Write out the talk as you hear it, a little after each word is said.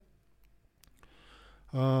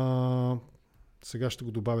Сега ще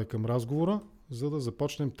го добавя към разговора, за да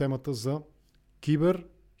започнем темата за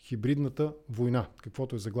киберхибридната война,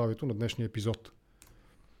 каквото е заглавието на днешния епизод.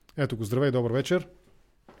 Ето го, здравей, добър вечер.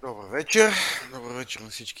 Добър вечер. Добър вечер на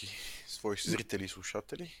всички свои зрители и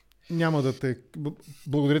слушатели. Няма да те...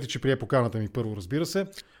 Благодаря ти, че прие поканата ми първо, разбира се.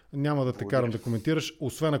 Няма да те карам да коментираш,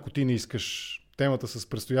 освен ако ти не искаш темата с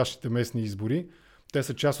предстоящите местни избори. Те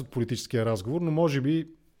са част от политическия разговор, но може би,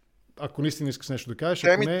 ако наистина искаш нещо да кажеш...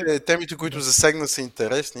 Темите, които засегна, са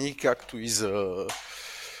интересни, както и за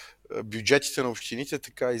бюджетите на общините,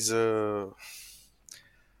 така и за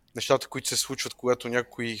нещата, които се случват, когато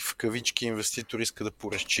някой в кавички инвеститор иска да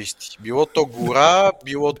поразчисти. Било то гора,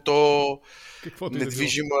 било то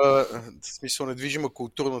недвижима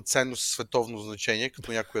културна ценност със световно значение,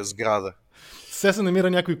 като някоя сграда. Все се намира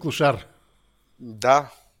някой клошар.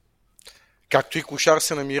 Да. Както и клошар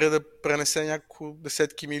се намира да пренесе няколко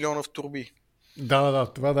десетки милиона в турби.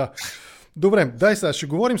 Да, това да. Добре, дай сега, ще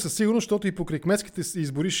говорим със сигурност, защото и покрай кметските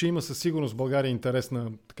избори ще има със сигурност в България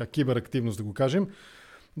интересна киберактивност, да го кажем.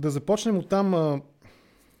 Да започнем оттам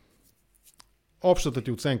общата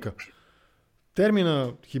ти оценка.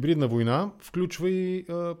 Термина хибридна война включва и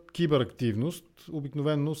киберактивност,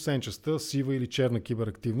 обикновено сенчеста, сива или черна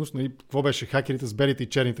киберактивност. Какво беше хакерите с белите и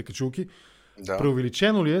черните качулки? Да.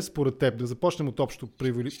 Преувеличено ли е, според теб, да започнем от общо,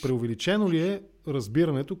 преувеличено ли е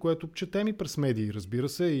разбирането, което четем и през медии, разбира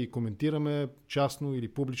се, и коментираме частно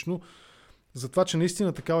или публично, за това, че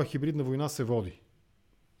наистина такава хибридна война се води?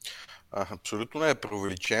 Абсолютно не е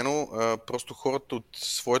преувеличено. Просто хората от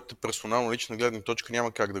своята персонална лична гледна точка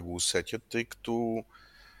няма как да го усетят, тъй като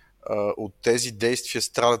от тези действия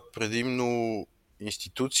страдат предимно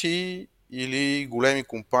институции или големи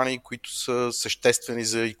компании, които са съществени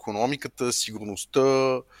за икономиката,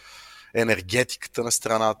 сигурността, енергетиката на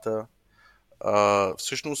страната.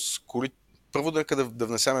 Всъщност, първо да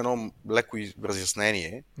внесем едно леко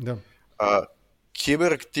разяснение. Да.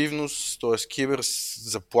 Киберактивност, т.е.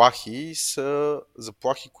 киберзаплахи са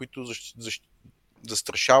заплахи, които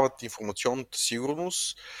застрашават информационната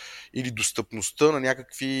сигурност или достъпността на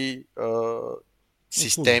някакви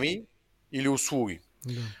системи или услуги.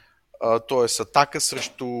 Да. Т.е. атака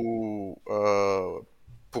срещу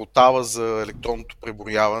портала за електронното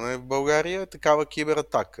преброяване в България е такава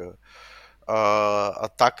кибератака.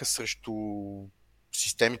 Атака срещу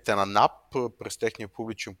системите на НАП през техния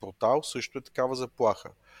публичен портал също е такава заплаха.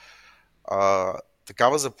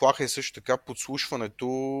 Такава заплаха е също така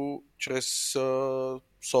подслушването чрез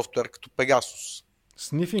софтуер като Pegasus.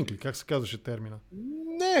 Снифинг ли? Как се казваше термина?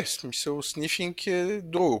 Не, в смисъл снифинг е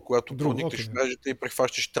друго, когато проникнеш в мрежата и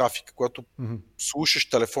прехващаш трафик, когато слушаш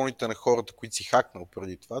телефоните на хората, които си хакнал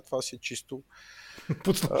преди това. Това си е чисто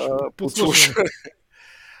подслушване.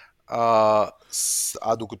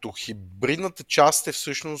 Докато хибридната част е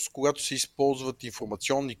всъщност, когато се използват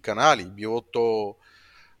информационни канали, било то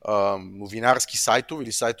новинарски сайтове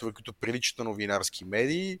или сайтове, които приличат на новинарски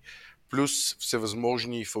медии, плюс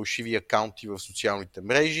всевъзможни фалшиви акаунти в социалните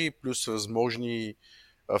мрежи, плюс всевъзможни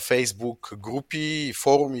Фейсбук групи,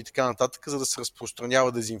 форуми и така нататък, за да се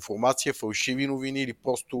разпространява дезинформация, фалшиви новини или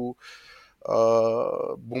просто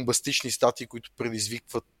бомбастични статии, които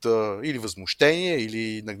предизвикват или възмущение,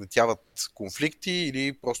 или нагнетяват конфликти,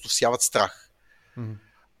 или просто всяват страх.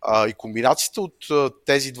 И комбинацията от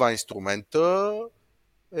тези два инструмента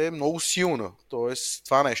е много силна. Тоест,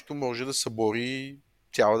 това нещо може да събори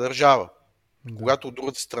цяла държава. Да. Когато от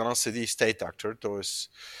другата страна седи state actor, т.е.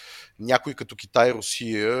 някой като Китай,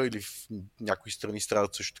 Русия или в някои страни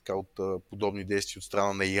страдат също така от подобни действия от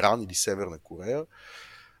страна на Иран или Северна Корея,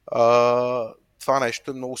 това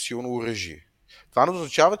нещо е много силно оръжие. Това не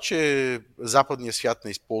означава, че западният свят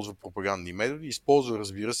не използва пропагандни методи. Използва,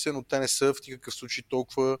 разбира се, но те не са в никакъв случай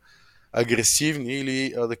толкова агресивни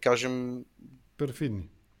или, да кажем, перфидни.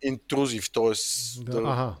 Интрузив, т.е.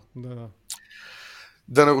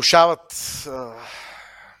 Да нарушават,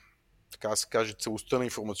 така да се каже, целостта на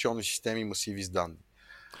информационни системи и масиви с данни.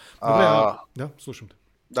 Да, слушам те.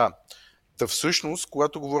 Да. Та всъщност,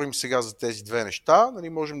 когато говорим сега за тези две неща,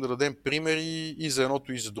 можем да дадем примери и за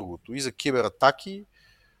едното, и за другото. И за кибератаки,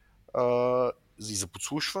 и за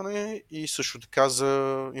подслушване, и също така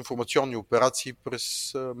за информационни операции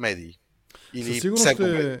през медии. Или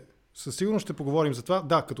със сигурност ще поговорим за това.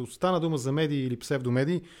 Да, като стана дума за медии или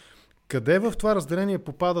псевдомедии, къде в това разделение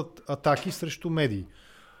попадат атаки срещу медии?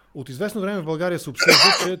 От известно време в България се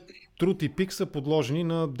обсъжда, че Труд и Пик са подложени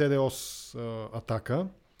на DDoS атака.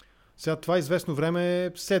 Сега това известно време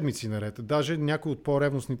е седмици наред. Даже някои от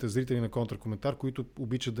по-ревностните зрители на Контракоментар, които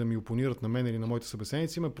обичат да ми опонират на мен или на моите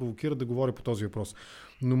събеседници, ме провокират да говоря по този въпрос.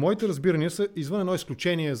 Но моите разбирания са извън едно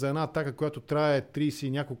изключение за една атака, която трае 30 и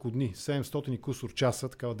няколко дни, 700 и кусор часа,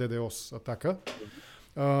 такава DDoS атака.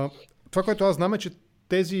 Това, което аз знам е, че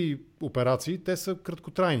тези операции, те са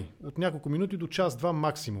краткотрайни. От няколко минути до час-два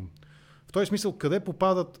максимум. В този смисъл, къде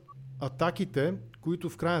попадат атаките,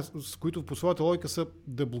 които по своята логика са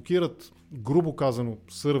да блокират, грубо казано,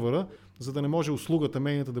 сървъра, за да не може услугата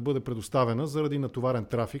мейнята да бъде предоставена заради натоварен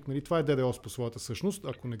трафик. Нали, това е DDoS по своята същност,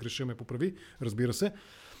 ако не греша ме поправи, разбира се.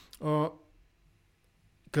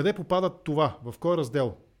 Къде попадат това? В кой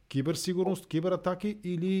раздел? Киберсигурност, кибератаки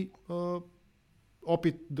или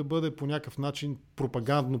опит да бъде по някакъв начин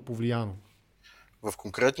пропагандно повлияно? В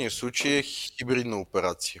конкретния случай е хибридна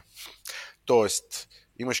операция. Тоест,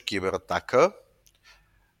 имаш кибератака.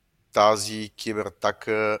 Тази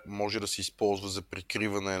кибератака може да се използва за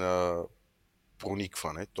прикриване на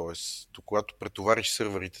проникване. Тоест, когато претовариш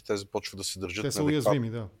сървърите, те започват да се държат. Те са уязвими,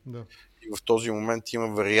 да. И в този момент има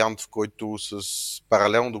вариант, в който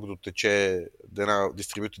паралелно докато тече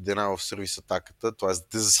дистрибютор denial в сервис атаката, т.е.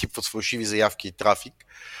 да засипват с фалшиви заявки и трафик,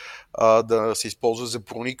 да се използва за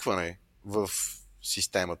проникване в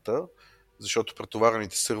системата, защото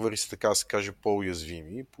претоварените сървъри са, така да се каже,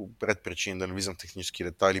 по-уязвими, по ред причини, да не влизам в технически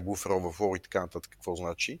детайли, буфер, overflow и така нататък, какво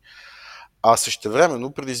значи. А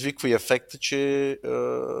същевременно предизвиква и ефекта, че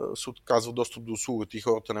се отказва достъп до услугата и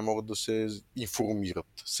хората не могат да се информират.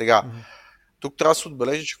 Сега, тук трябва да се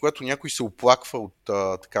отбележи, че когато някой се оплаква от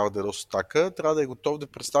такава DDoS атака, трябва да е готов да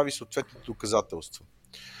представи съответните доказателства.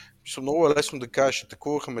 Много е лесно да кажеш,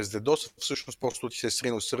 атакувахме с DDoS, всъщност просто ти се е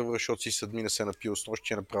сринал сървъра, защото си съдмина се е напил с нощ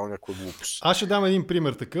и е направил някаква глупост. Аз ще дам един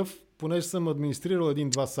пример такъв, понеже съм администрирал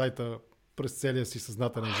един-два сайта през целия си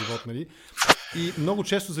съзнателен живот, нали? И много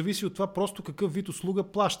често зависи от това просто какъв вид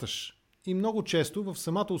услуга плащаш. И много често в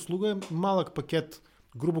самата услуга е малък пакет,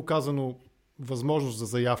 грубо казано, възможност за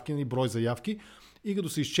заявки, нали, брой заявки, и като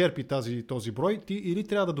се изчерпи този брой, ти или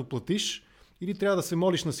трябва да доплатиш, или трябва да се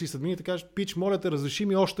молиш на сисадмин и да кажеш, пич, моля те, разреши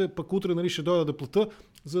ми още, пък утре, нали, ще дойда да плата,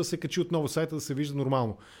 за да се качи отново сайта, да се вижда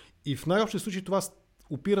нормално. И в най-общия случай това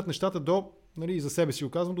опират нещата до, нали, за себе си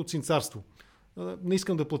оказвам, до цинцарство. Не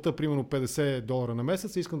искам да плата примерно $50 на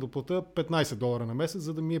месец, искам да плата $15 на месец,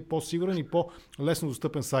 за да ми е по-сигурен и по-лесно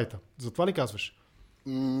достъпен сайта. Затова ли казваш?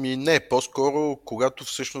 Не, по-скоро, когато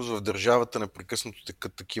всъщност в държавата непрекъснато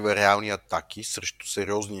текат такива реални атаки срещу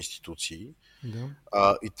сериозни институции,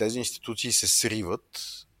 и тези институции се сриват,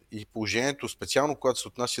 и положението, специално когато се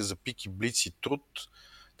отнася за пик и блиц и труд,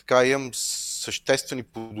 така имам съществени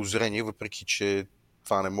подозрения, въпреки че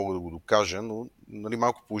това не мога да го докажа, но нали,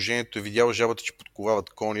 малко положението е видяла жабата, че подковават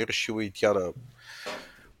кони, решила и тя да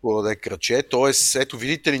подаде краче. Тоест, ето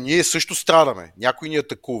видите ли, ние също страдаме. Някой ни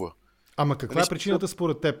атакува. Ама каква е причината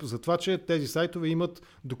според теб? За това, че тези сайтове имат,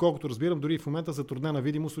 доколкото разбирам, дори в момента затруднена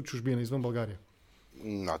видимост от чужбина извън България.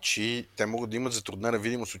 Значи, те могат да имат затруднена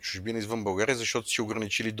видимост от чужбина извън България, защото си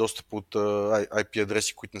ограничили достъп от IP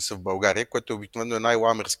адреси, които не са в България, което обикновено е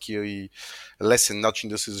най-ламерския и лесен начин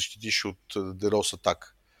да се защитиш от DDoS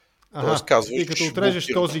атака. И като отрежеш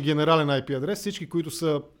този генерален IP адрес, всички, които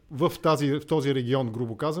са в този регион,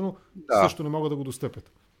 грубо казано, също не могат да го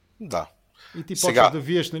достъпят. Да. И ти почваш да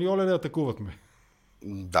виеш, нали, оле, да атакуват ме.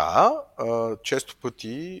 Да, често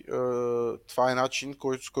пъти това е начин,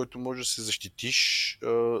 с който можеш да се защитиш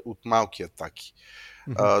от малки атаки.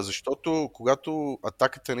 Защото когато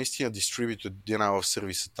атаката е наистина distributed denial of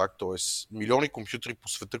service attack, т.е. милиони компютри по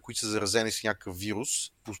света, които са заразени с някакъв вирус,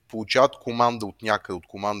 получават команда от някъде, от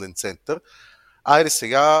команден център, айде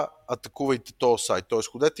сега атакувайте този сайт, т.е.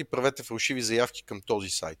 ходете и правете фалшиви заявки към този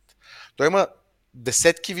сайт. Той има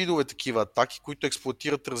десетки видове такива атаки, които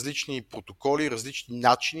експлоатират различни протоколи, различни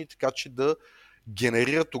начини, така че да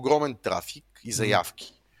генерират огромен трафик и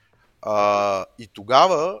заявки. И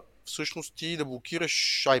тогава всъщност ти да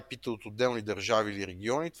блокираш IP-та от отделни държави или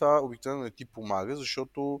региони, това обикновено не ти помага,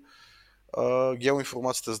 защото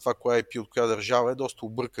геоинформацията за това коя IP от коя държава е доста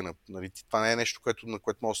объркана. Нали? Това не е нещо, на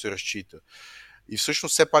което може да се разчита. И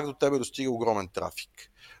всъщност все пак до тебе достига огромен трафик.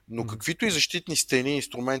 Но каквито и защитни стени и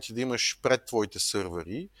инструменти да имаш пред твоите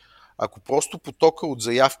сървъри, ако просто потока от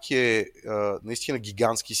заявки е наистина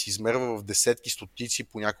гигантски, се измерва в десетки, стотици,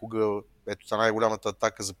 понякога, ето та най-голямата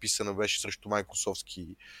атака записана беше срещу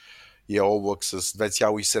Microsoft и облак с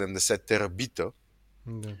 2,70 терабита,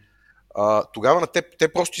 тогава на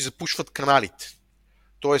те просто ти запушват каналите.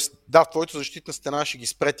 Тоест, да, твоята защитна стена ще ги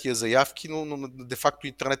спре тия заявки, но де-факто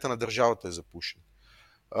интернета на държавата е запушен.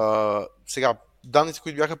 Сега, данните,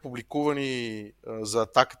 които бяха публикувани за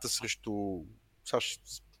атаката срещу...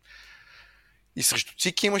 И срещу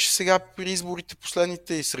ЦИК имаше сега при изборите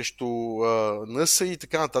последните, и срещу НСА и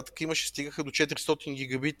така нататък стигаха до 400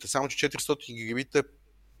 гигабита. Само че 400 гигабита е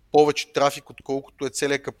повече трафик, отколкото е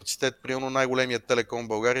целият капацитет, примерно най-големият телеком в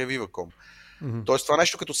България, Viva.com. Мгм. Тоест това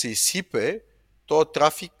нещо като се изсипе, този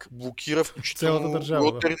трафик блокира Цялата включително държава,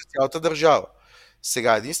 рутери в цялата държава.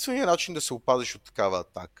 Сега единственият начин да се опазиш от такава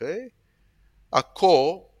атака е,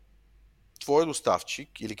 ако твой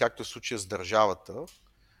доставчик, или както е в случая с държавата,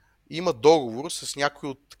 има договор с някой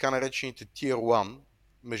от така наречените Tier 1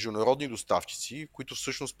 международни доставчици, които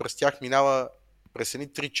всъщност през тях минава през едни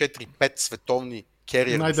 3, 4, 5 световни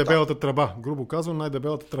кериер доставки. Най-дебелата тръба. Грубо казвам,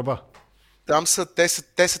 най-дебелата тръба. Там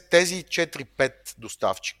те са тези 4-5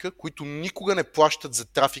 доставчика, които никога не плащат за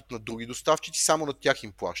трафик на други доставчици, само на тях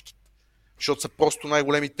им плащат. Защото са просто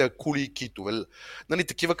най-големите акули и китове. Нали,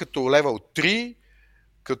 такива като Level 3,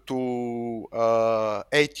 като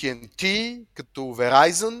AT&T, като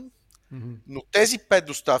Verizon, но тези 5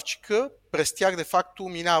 доставчика, през тях де-факто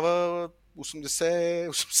минава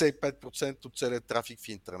 80-85% от целият трафик в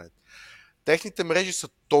интернет. Техните мрежи са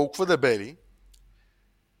толкова дебели,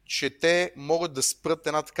 че те могат да спрат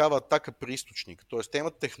една такава атака при източника. Тоест, те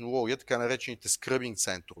имат технология, така наречените скръбинг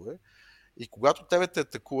центрове, и когато тебе те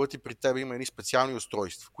атакуват и при тебе има едни специални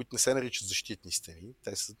устройства, които не се наричат защитни стени,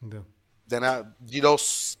 те са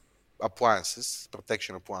DDoS appliances,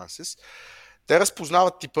 protection appliances, те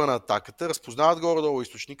разпознават типа на атаката, разпознават горе-долу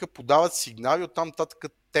източника, подават сигнали, оттам нататък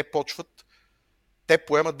те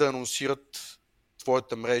поемат да анонсират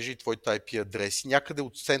твоята мрежа и твоите IP адреси някъде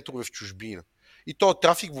от центрове в чужбина. И този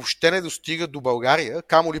трафик въобще не достига до България,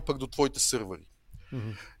 камо ли пък до твоите сървъри.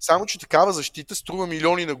 Само че такава защита струва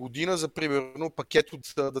милиони на година за примерно пакет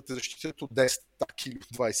да те защитят от 10 атаки или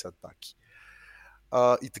 20 атаки.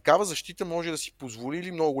 И такава защита може да си позволи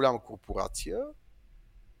или много голяма корпорация,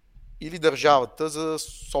 или държавата за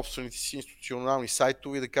собствените си институционални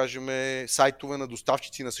сайтове, да кажем сайтове на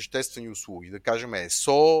доставчици на съществени услуги, да кажем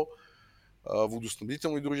ЕСО,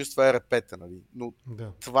 водоснабдителни дружества, ЕРП-та. Нали? Но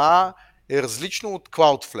това е различно от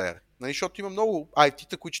Cloudflare. Нали? Защото има много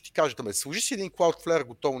IT-та, които ще ти кажат, сложи си един Cloudflare,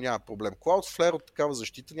 готово, няма проблем. Cloudflare от такава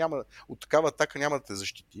защита от такава атака няма да те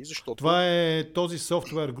защити, защото... Това е този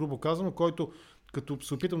софтуер, грубо казано, който като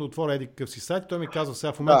се опитам да отворя едикъв си сайт, той ми казва,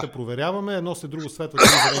 сега в момента проверяваме, едно след друго светват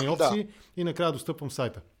зелени опции и накрая достъпвам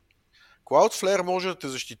сайта. Cloudflare може да те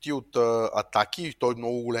защити от атаки, и той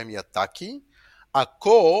много големи атаки,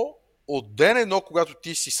 ако от ден едно, когато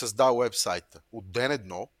ти си създал уебсайта, от ден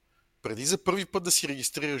едно, преди за първи път да си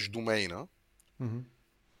регистрираш домейна,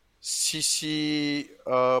 си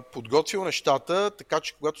подготвил нещата, така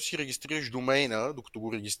че когато си регистрираш домейна, докато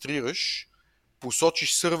го регистрираш,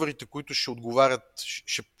 посочиш сървърите, които ще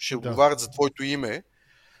отговарят за твоето име,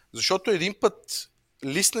 защото един път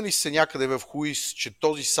лиснали се някъде в Хуис, че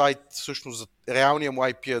този сайт всъщност за реалния му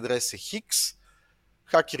IP адрес е Хикс,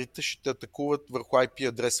 хакерите ще те атакуват върху IP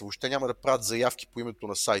адреса. Въобще няма да правят заявки по името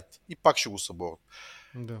на сайт и пак ще го съборят.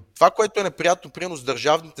 Това, което е неприятно примерно с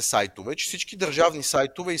държавните сайтове, че всички държавни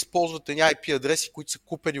сайтове използват едни IP адреси, които са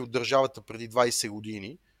купени от държавата преди 20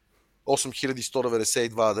 години,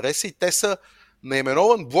 8192 адреса, и те са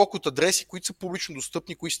наименован блок от адреси, които са публично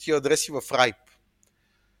достъпни, които са тия адреси в RIPE.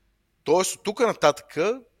 Тоест от тук нататък,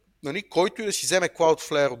 нали, който и да си вземе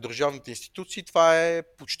Cloudflare от държавните институции, това е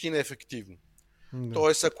почти неефективно.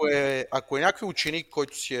 Тоест, ако е някой ученик,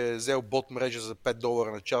 който си е взел бот мрежа за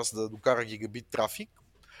 $5 на час да докара гигабит трафик,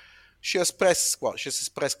 ще се спре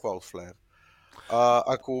с Cloudflare.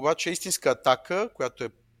 Ако обаче е истинска атака, която е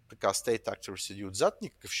така State Actor седи отзад,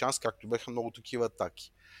 никакъв шанс, както бяха много такива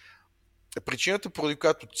атаки. Причината, поради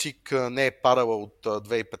която ЦИК не е падала от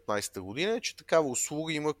 2015 година, е, че такава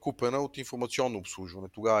услуга има купена от информационно обслужване.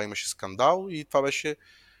 Тогава имаше скандал и това беше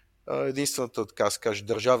единствената, така да се каже,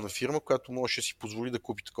 държавна фирма, която можеше да си позволи да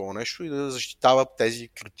купи такова нещо и да защитава тези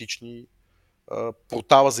критични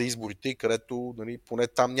портала за изборите, и където, нали, поне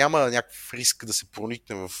там няма някакъв риск да се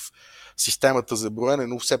проникне в системата за броене,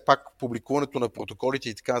 но все пак публикуването на протоколите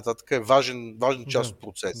и така нататък е важна част от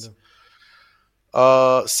процеса.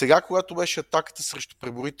 Сега, когато беше атаката срещу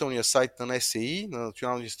преброителния сайт на НСИ, на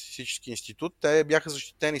Националния статистически институт, те бяха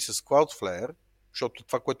защитени с Cloudflare, защото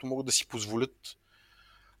това, което могат да си позволят.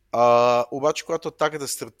 Обаче, когато атаката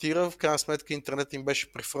стартира, в крайна сметка интернет им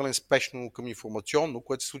беше прехвърлен спешно към информационно,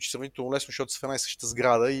 което се случи сравнително лесно, защото са в една и същата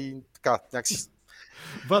сграда и така, някакси...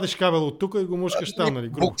 Вадиш кабел от тук и го мушкаш там, нали?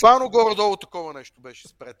 Буквално горе-долу такова нещо беше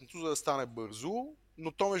спретнато, за да стане бързо,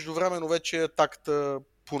 но то междувременно вече атаката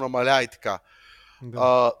понамаля и така.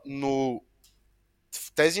 Но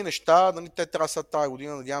в тези неща, нали, те трябва сега тази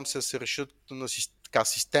година, надявам се, да се решат на така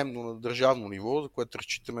системно, на държавно ниво, за което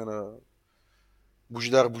разчитаме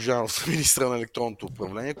Божидар Божанов, министра на електронното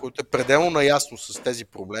управление, който е пределно наясно с тези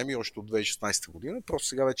проблеми още от 2016 година. Просто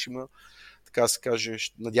сега вече има, така да се каже,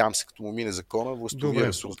 надявам се, като му мине закона, властовия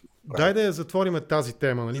ресурс. Дай да я затвориме тази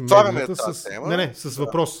тема, нали? Затваряме тази тема. Не, с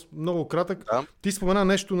въпрос. Много кратък. Да. Ти спомена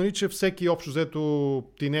нещо, нали, че всеки общо взето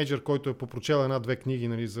тинейджър, който е попрочел една-две книги,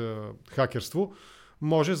 нали, за хакерство,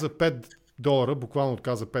 може за $5, буквално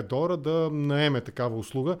отказа $5, да наеме такава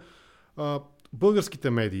услуга. Българските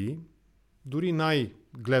медии, дори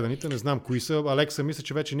най-гледаните, не знам кои са, Алекса мисля,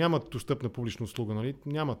 че вече нямат достъпна публична услуга, нали?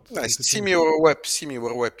 Нямат.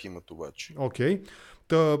 SimilarWeb имат обаче. Окей.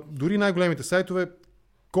 Дори най-големите сайтове,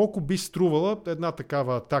 колко би струвала една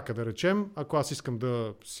такава атака, да речем, ако аз искам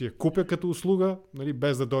да си я купя като услуга, нали,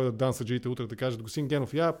 без да дойдат дансаджиите утре да кажат: господин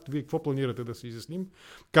Генов, вие какво планирате да се изясним?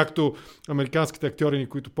 Както американските актьори,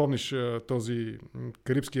 които помниш, този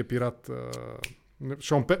карибския пират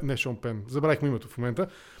Шон Пен, забравих му името в момента,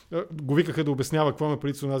 го викаха да обяснява какво ме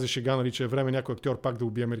преди с онази шега, нали, че е време някой актьор пак да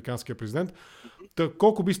убие американския президент.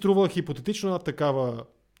 Колко би струвала хипотетично една такава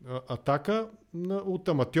атака от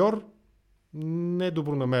аматьор,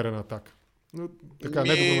 недобронамерена атака?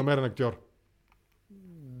 Недобронамерен актьор.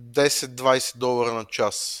 $10-20 на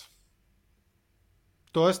час.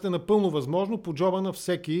 Тоест е напълно възможно по джоба на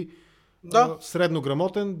всеки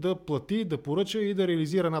среднограмотен да плати, да поръча и да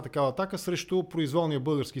реализира една такава атака срещу произволния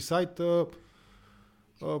български сайт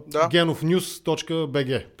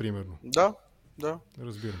genovnews.bg, примерно. Да.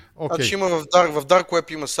 Разбирам. Значи има в Dark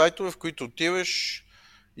Web има сайтове, в които отиваш,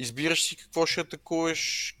 избираш си какво ще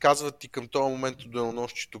атакуваш, казват ти към този момент от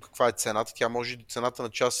денонощието каква е цената. Тя може и цената на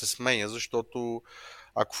час се сменя, защото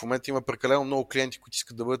ако в момента има прекалено много клиенти, които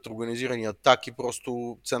искат да бъдат организирани атаки,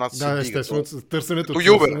 просто цената се дига. Да, естествено, търсенето.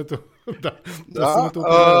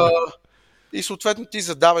 И съответно ти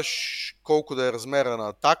задаваш колко да е размера на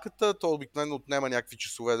атаката, то обикновено отнема някакви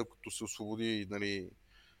часове, докато се освободи, нали,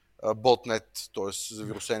 ботнет, т.е. за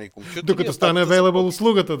вирусени компютри. Докато стане available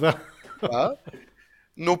услугата, да.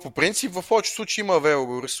 Но по принцип в повечето случаи има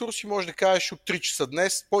available ресурси, може да кажеш от 3 часа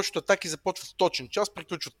днес, повечето атаки започват в точен час,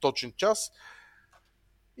 приключват в точен час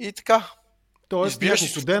и така. Тоест,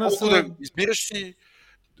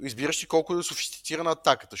 избираш си колко да е софистицирана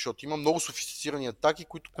атаката, защото има много софистицирани атаки,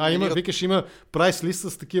 които има прайс лист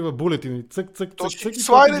с такива булетини. Цък.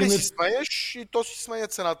 Слайдери си сменяш и то си сменя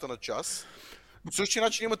цената на час. По същия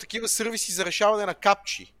начин има такива сервиси за решаване на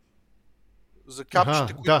капчи. За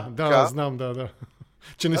капчите, които... Знам.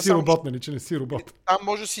 Че не си робот, нали? Че не си робот. Там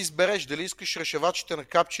може да си избереш дали искаш решавачите на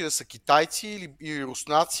капчи да са китайци или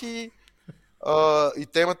руснаци. И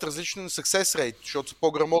те имат различен success rate, защото са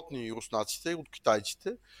по-грамотни руснаците от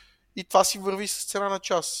китайците. И това си върви с цена на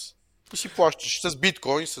час. И си плащаш с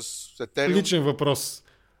биткоин, с етериум. Личен въпрос.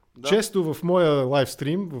 Да. Често в моя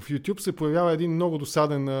лайвстрим в YouTube се появява един много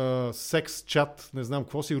досаден секс чат, не знам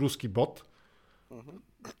какво си, руски бот.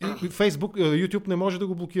 Facebook, YouTube не може да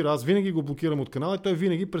го блокира. Аз винаги го блокирам от канала и той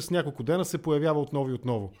винаги през няколко дена се появява отново и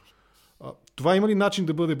отново. Това има ли начин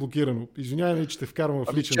да бъде блокирано? Извинявай, че те вкарвам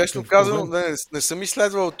в личен. Честно казвам, не съм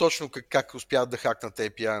изследвал точно как успяват да хакнат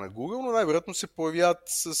API на Google, но най-вероятно се появяват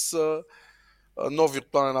с нов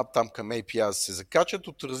виртуален ап там към API да се закачат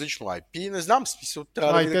от различно IP. Не знам, смисъл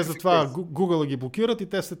трябва да... И те затова Google ги блокират и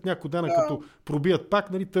те след няколко дена, като пробият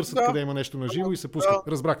пак, нали, търсят къде има нещо на живо и се пускат.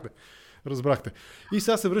 Разбрахте. И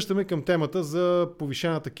сега се връщаме към темата за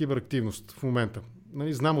повишената киберактивност в момента.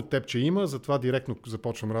 Нали, знам от теб, че има, затова директно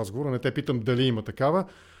започвам разговора. Не те питам дали има такава.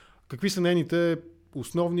 Какви са нейните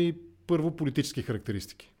основни първо политически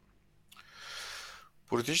характеристики?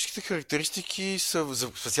 Политическите характеристики са,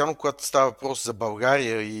 специално когато става въпрос за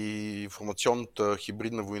България и информационната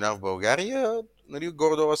хибридна война в България, нали,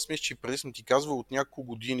 горе-долу аз мисля, че преди съм ти казвал, от няколко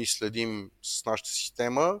години следим с нашата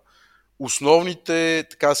система основните,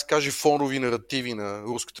 така да се каже, фонови наративи на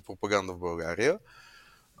руската пропаганда в България.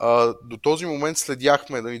 До този момент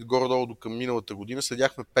следяхме, нали, горе-долу до към миналата година,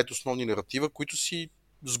 следяхме 5 основни наратива, които си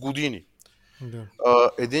с години. Да.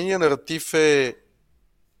 Единият наратив е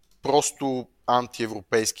просто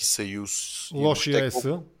антиевропейски съюз. Лошия ЕС.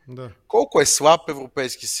 Колко е слаб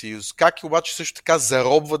Европейски съюз, как и обаче също така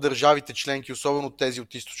заробва държавите членки, особено тези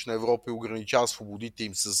от Източна Европа, и ограничава свободите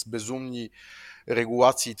им с безумни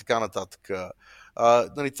регулации и така нататък.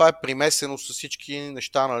 Нали, това е примесено с всички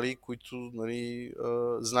неща, нали, които, нали,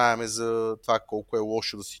 знаеме за това колко е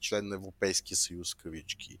лошо да си член на Европейския съюз,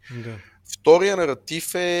 кавички. Да. Втория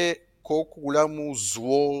наратив е колко голямо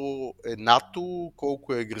зло е НАТО,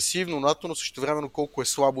 колко е агресивно НАТО, но същевременно колко е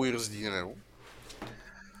слабо и разединено.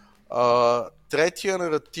 Третия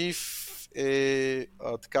наратив е,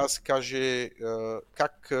 така да се каже,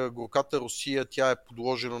 как горката Русия, тя е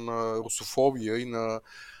подложена на русофобия и на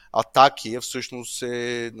атаки, всъщност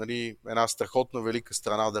е нали, една страхотна велика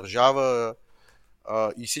страна държава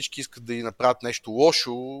и всички искат да й направят нещо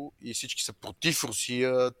лошо и всички са против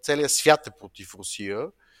Русия, целият свят е против Русия.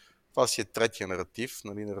 Това си е третия наратив,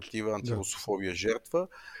 нали, наратива антирусофобия жертва.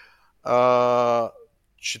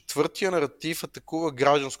 Четвъртия наратив атакува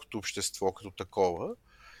гражданското общество като такова.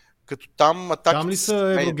 Като там атаките... Там ли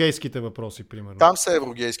са еврогейските въпроси, примерно? Там са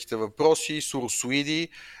еврогейските въпроси, соросоиди.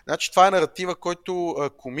 Значи това е наратива, който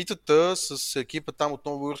комитета с екипа там от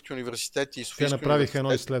Новобургски университет и Софийски университет... Те направиха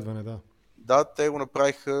едно изследване, да. Да, те го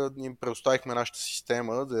направиха, ние им предоставихме нашата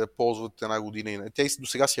система да я ползват една година. Те до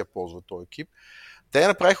сега си я ползват този екип. Те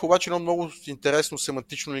направиха обаче едно много интересно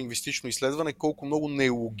семантично-лингвистично изследване, колко много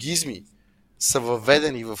неологизми са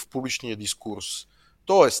въведени в публичния дискурс.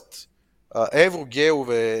 Тоест,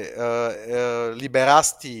 еврогеове,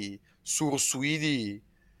 либерасти, соросоиди.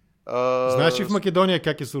 Знаеш ли в Македония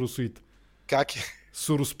как е соросоид? Как е?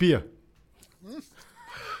 Сороспия.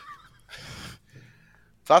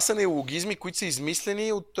 Това са неологизми, които са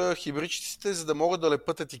измислени от хибридчиците, за да могат да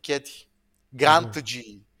лепат етикети.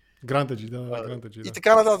 Грантаджи. Грантаджи, да. Грантаджи, да. И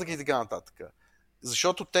така нататък, и така нататък.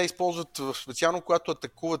 Защото те използват, специално когато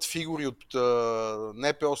атакуват фигури от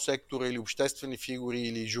НПО сектора или обществени фигури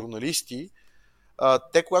или журналисти,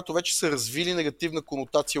 те когато вече са развили негативна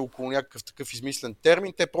конотация около някакъв такъв измислен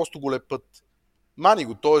термин, те просто го лепат. Мани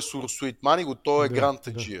го, той е соросоид, мани го, той е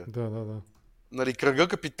грантаджия. Да. Нали, кръга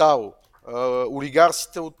капитал,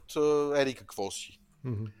 олигарсите от еди какво си.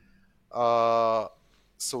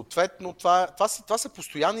 Съответно, това са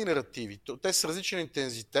постоянни наративи. Те са различен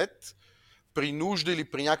интензитет. При нужда или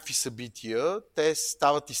при някакви събития, те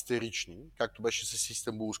стават истерични, както беше с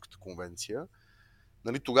Истанбулската конвенция.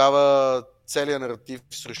 Нали, тогава целият наратив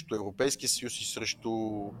срещу Европейския съюз и срещу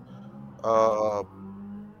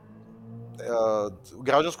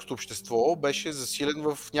гражданското общество беше засилен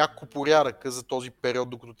в няколко порядъка за този период,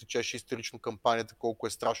 докато течеше истерично кампанията, колко е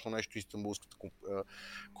страшно нещо Истанбулската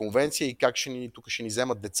конвенция и как тук ще ни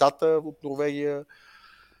вземат децата от Норвегия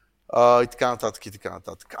и така нататък, и така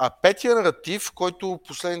нататък. А петия наратив, който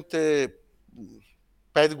последните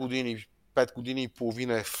 5 години и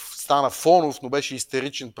половина стана фонов, но беше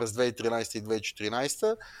истеричен през 2013 и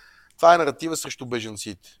 2014, това е наратива срещу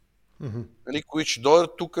бежанците. Нали, които ще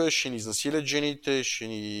дойдат тук, ще ни изнасилят жените, ще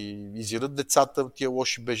ни изядат децата от тия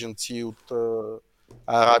лоши бежанци от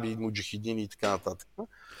араби, муджахидини и така нататък.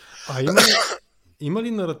 Има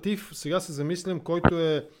ли наратив, сега се замислям, който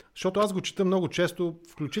е, защото аз го чета много често,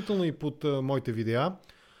 включително и под моите видеа,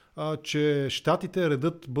 че щатите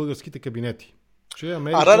редат българските кабинети. Че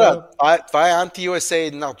Америка... Това е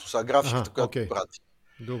анти-USA НАТО, са графиката, която прати.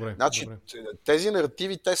 Добре. Значи, тези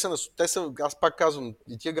наративи, те са, аз пак казвам,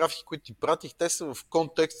 и тия графики, които ти пратих, те са в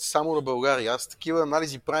контекст само на България. Аз такива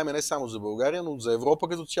анализи правим не само за България, но за Европа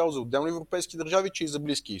като цяло, за отделни европейски държави, че и за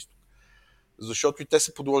Близки изток. Защото и те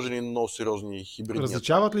са подложени на много сериозни хибридни.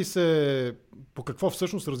 Различават ли се, по какво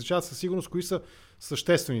всъщност различават със сигурност, кои са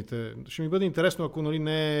съществените? Ще ми бъде интересно, ако нали,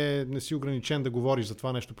 не си ограничен да говориш за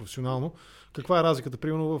това нещо професионално. Каква е разликата,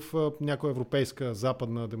 примерно, в някоя европейска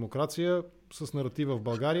западна демокрация с наратива в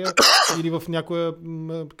България или в някоя,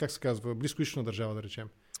 как се казва, близкоизточна държава, да речем?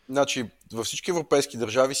 Значи, във всички европейски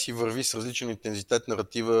държави си върви с различен интензитет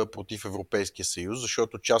наратива против Европейския съюз,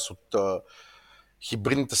 защото част от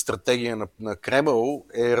хибридната стратегия на Кремъл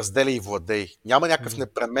е разделя и владей. Няма някакъв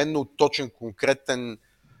непременно точно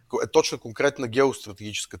конкретна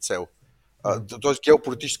геостратегическа цел. Тоест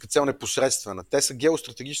геополитическа цел непосредствена. Те са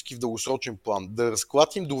геостратегически в дългосрочен план. Да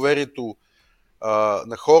разклатим доверието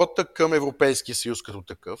на хората към Европейския съюз като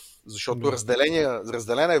такъв, защото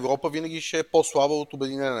разделена Европа винаги ще е по-слаба от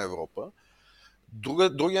обединена Европа.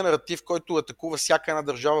 Другия наратив, който атакува всяка една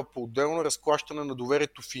държава по-отделно, е разклащане на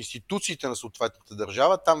доверието в институциите на съответната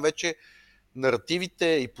държава. Там вече наративите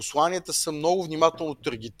и посланията са много внимателно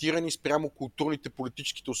таргетирани спрямо културните,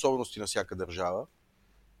 политическите особености на всяка държава.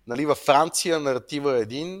 Нали, във Франция наратива е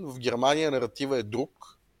един, в Германия наратива е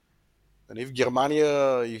друг. Нали, в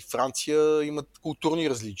Германия и Франция имат културни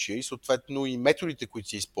различия и съответно и методите, които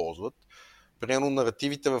се използват. Примерно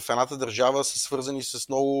наративите в едната държава са свързани с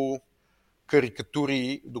много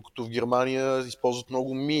карикатури, докато в Германия използват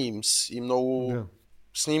много мимс и много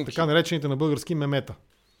снимки. Така наречените на български мемета.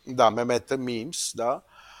 Да, мемета, мимс, да.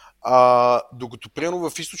 Докато примерно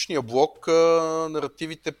в източния блок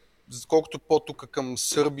наративите, колкото по-тук към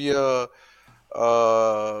Сърбия,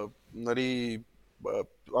 нали,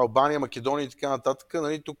 Албания, Македония и така нататък,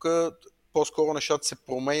 нали, тук по-скоро нещата се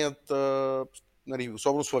променят, нали,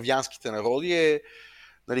 особено славянските народи,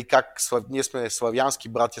 нали, как ние сме славянски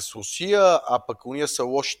братя с Русия, а пък уния са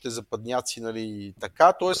лошите западняци, нали,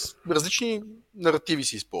 така. Тоест, различни наративи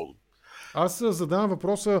се използват. Аз задавам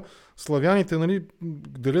въпроса, славяните, нали,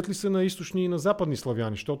 делят ли се на източни и на западни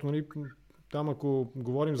славяни? Защото, нали, там ако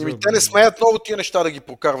говорим за... Те не смеят много тия неща да ги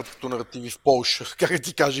прокарват като наративи в Полша, как да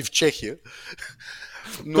ти кажа, и в Чехия.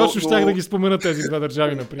 Точно щях да ги спомена тези две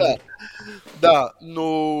държави, например. Да, но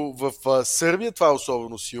в Сърбия това е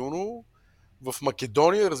особено силно. В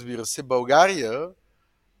Македония, разбира се, България,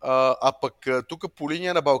 а пък тук по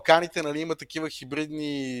линия на Балканите, нали, има такива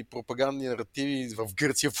хибридни пропагандни наративи в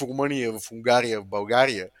Гърция, в Румъния, в Унгария, в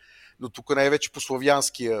България. Но тук не е вече по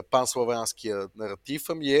славянския, панславянския наратив,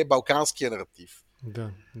 ами е балканския наратив. Да.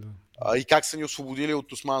 И как са ни освободили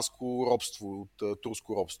от османско робство, от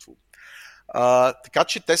турско робство. Така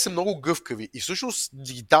че те са много гъвкави. И всъщност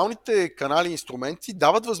дигиталните канали и инструменти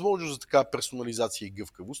дават възможност за такава персонализация и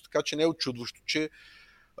гъвкавост, така че не е очудващо, че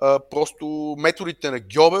просто методите на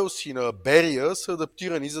Гьобелс и на Берия са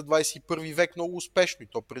адаптирани за 21 век много успешно, и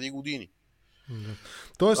то преди години.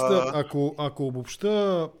 Тоест, ако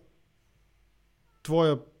обобща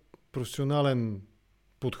твоя професионален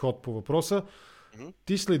подход по въпроса,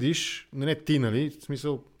 ти следиш, не ти, нали, в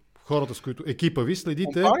смисъл хората, с които екипа ви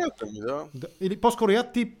следите... Компанията ми, да. Или по-скоро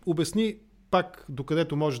ти обясни пак,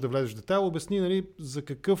 докъдето можеш да влезеш в детайл, обясни, нали, за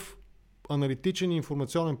какъв аналитичен и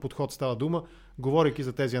информационен подход става дума, говорейки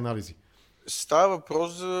за тези анализи. Става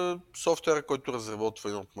въпрос за софтуера, който разработва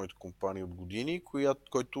една от моите компании от години,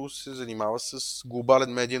 който се занимава с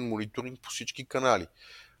глобален медиен мониторинг по всички канали.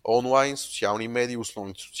 Онлайн, социални медии,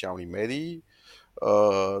 основните социални медии,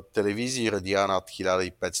 телевизии и радиа над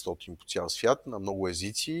 1500 по цял свят на много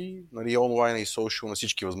езици, нали, онлайн и социал на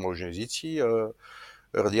всички възможни езици,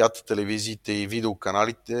 радиата, телевизиите и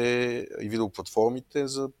видеоканалите и видеоплатформите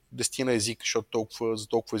за 10 на езика, защото за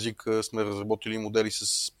толкова езика сме разработили модели с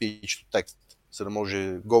speech to text, за да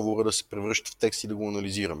може говора да се превръща в текст и да го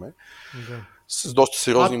анализираме. Да. С доста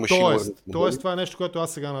сериозни машини. Тоест, това е нещо, което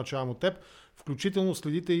аз сега научавам от теб. Включително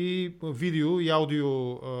следите и видео и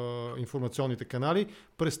аудио информационните канали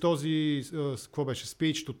през този, какво беше,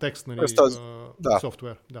 speech to text, нали,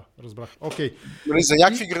 софтуер. Да, разбрах. Okay. За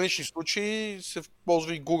някакви гранични случаи се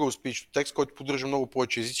ползва и Google Speech to Text, който поддържа много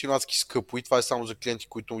повече езици, но адски скъпо, и това е само за клиенти,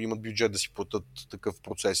 които имат бюджет да си платят такъв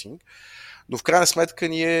процесинг. Но в крайна сметка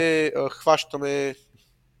ние хващаме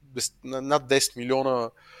над 10 милиона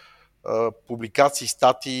публикации,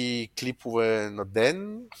 статии, клипове на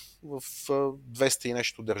ден в 200 и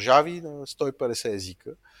нещо държави на 150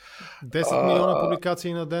 езика. 10 милиона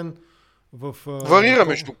публикации на ден в... Варира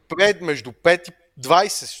между 5 и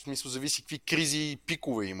 20, в смисъл зависи какви кризи и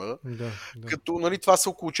пикове има. Да. Като, нали, това са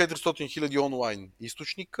около 400 хиляди онлайн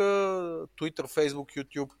източника, Twitter, Facebook,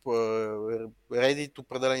 YouTube, Reddit,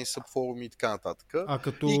 определени събфоруми и така нататък. А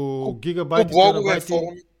като гигабайти, терабайти,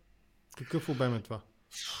 какъв обем е това?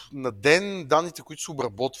 На ден данните, които се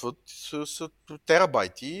обработват, са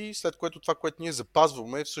терабайти, след което това, което ние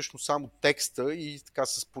запазваме, е всъщност само текста и така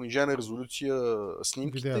с понижена резолюция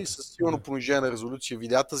снимките видеята. И с силно понижена резолюция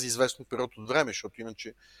видеята за известен период от време, защото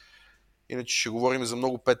иначе ще говорим за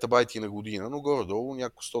много петабайти на година, но горе-долу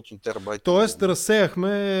няколко стотин терабайти. Тоест,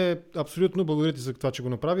 разсеяхме абсолютно, благодаря ти за това, че го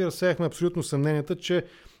направи, разсеяхме абсолютно съмненията, че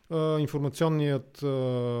информационният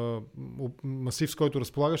масив, с който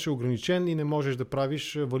разполагаш, е ограничен и не можеш да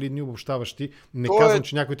правиш валидни обобщаващи. Не казвам,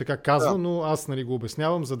 че някой така казва, но аз, нали, го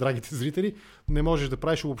обяснявам за драгите зрители. Не можеш да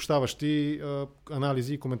правиш обобщаващи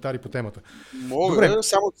анализи и коментари по темата. Мога,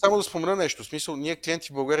 само да спомена нещо. В смисъл, ние клиенти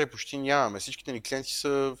в България почти нямаме. Всичките ни клиенти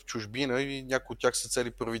са в чужбина и някои от тях са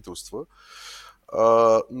цели правителства.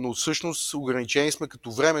 Но всъщност ограничени сме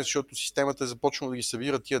като време, защото системата е започнала да ги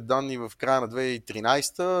събира тия данни в края на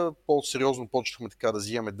 2013. По-сериозно почнахме така да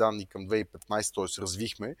взимаме данни към 2015, т.е.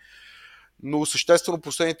 развихме. Но съществено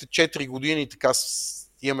последните 4 години така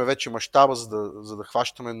имаме вече мащаба, за да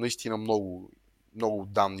хващаме наистина много, много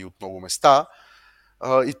данни от много места.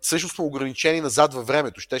 И всъщност сме ограничени назад във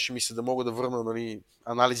времето. Щеше ми се да мога да върна, нали,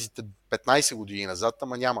 анализите 15 години назад,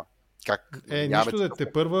 ама няма. Нищо да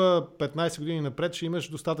те първа 15 години напред ще имаш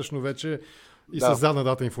достатъчно вече и с задна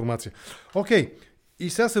дата информация. Окей. И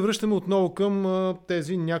сега се връщаме отново към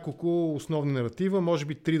тези няколко основни наратива, може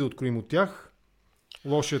би 3 да откроим от тях.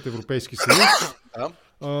 Лошият Европейски съюз,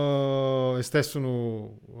 естествено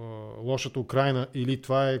лошата Украйна, или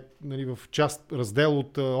това е, нали, в част раздел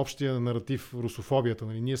от общия наратив русофобията.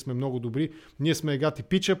 Нали. Ние сме много добри, ние сме гати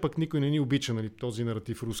пича, пък никой не ни обича, нали, този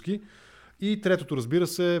наратив руски. И третото, разбира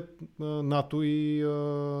се, НАТО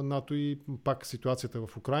и пак ситуацията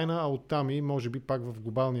в Украйна, а оттам и може би пак в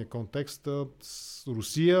глобалния контекст с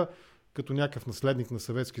Русия като някакъв наследник на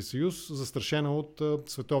Съветския съюз, застрашена от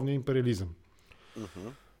световния империализъм.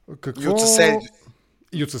 Какво... И от съседите.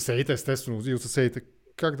 И от съседите, естествено. И от съседите.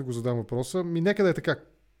 Как да го задам въпроса? Нека да е така.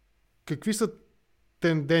 Какви са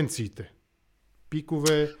тенденциите?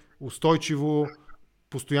 Пикове, устойчиво,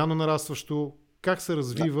 постоянно нарастващо? Как се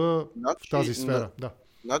развива в тази сфера?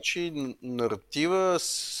 Значи, наратива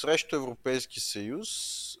срещу Европейски съюз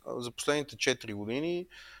за последните 4 години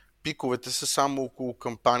пиковете са само около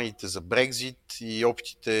кампаниите за Брекзит и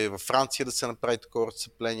опитите във Франция да се направи такова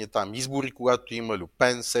разцепление. Там избори, когато има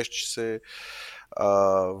Люпен, сеща се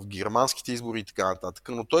в германските избори и така нататък.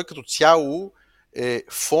 Но той като цяло е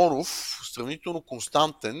фонов, сравнително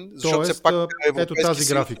константен, защото все пак ето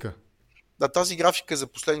тази графика. Да, тази графика е за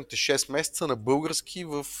последните 6 месеца на български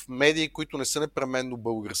в медии, които не са непременно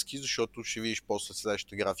български, защото ще видиш после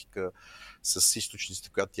следващата графика с източниците,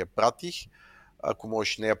 която ти я пратих. Ако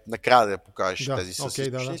можеш накрая да я покажеш тези с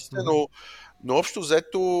източниците. Но общо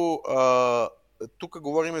взето, тук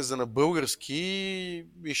говорим за на български,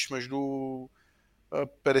 виж, между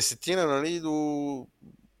 50 нали, до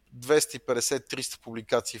 250-300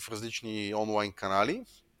 публикации в различни онлайн канали.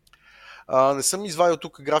 Не съм извадил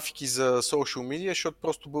тук графики за social media, защото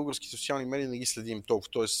просто български социални медии не ги следим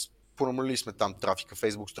толкова. Тоест, понамалили сме там трафика,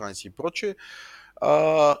 Facebook страници и прочее.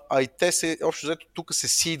 И те се, общо взето, тук се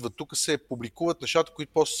сидват, тук се публикуват нещата,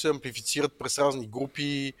 които после се амплифицират през разни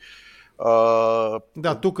групи.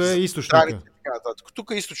 Тук е източника.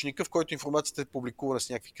 Тук е източника, в който информацията е публикувана с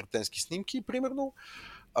някакви кретенски снимки, примерно.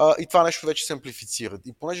 И това нещо вече се амплифицира.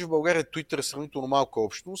 И понеже в България Twitter е сравнително малка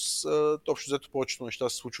общност, общо взето повечето неща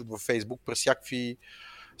се случват във Facebook през всякакви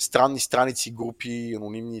странни страници, групи,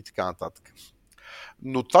 анонимни и така нататък.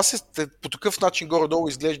 Но това по такъв начин горе-долу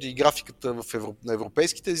изглежда и графиката на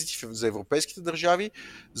европейските езици, за европейските държави.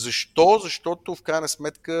 Защо? Защото в крайна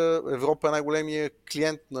сметка Европа е най-големия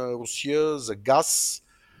клиент на Русия за газ,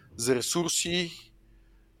 за ресурси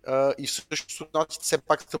и всъщност все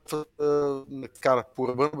пак стъпват по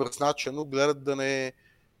ръба на бърз начин, но гледат да не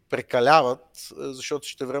прекаляват, защото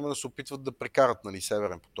ще времено се опитват да прекарат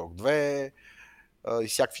Северен поток 2 и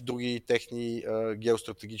всякакви други техни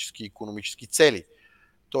геостратегически и икономически цели.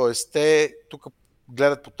 Тоест, те тук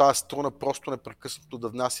гледат по тази струна просто непрекъснато да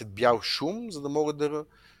внасят бял шум, за да могат да,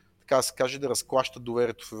 така да се каже, да разклащат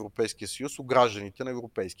доверието в Европейския съюз у гражданите на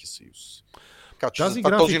Европейския съюз. Така че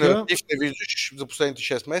този наратив не виждаш за последните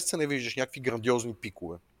 6 месеца, не виждаш някакви грандиозни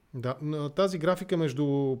пикове. Да, тази графика между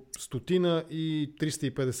 100 и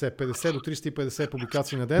 350, 50 до 350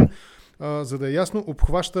 публикации на ден, за да е ясно,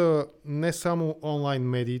 обхваща не само онлайн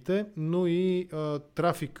медиите, но и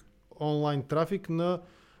онлайн трафик на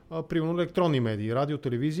примерно електронни медии, радио,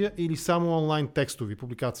 телевизия или само онлайн текстови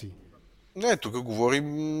публикации. Не, тук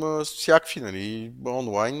говорим всякакви,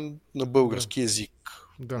 онлайн на български език.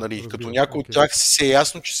 Като някои от тях се е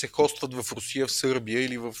ясно, че се хостват в Русия, в Сърбия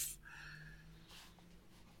или в...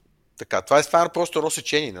 Така, това е просто едно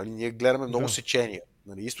сечение. Ние гледаме много сечения.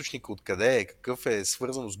 Източника откъде е, какъв е,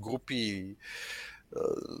 свързано с групи,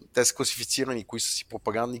 те са класифицирани, кои са си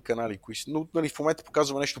пропагандни канали, но в момента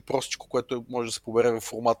показваме нещо простичко, което може да се побере в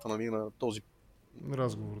формата на този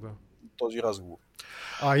разговор. Този разговор.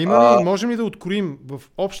 Можем ли да откроим в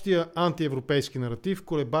общия антиевропейски наратив,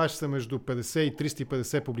 колебаеш се между 50 и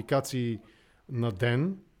 350 публикации на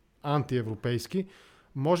ден, антиевропейски,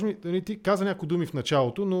 ти каза някои думи в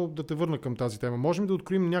началото, но да те върна към тази тема. Можем да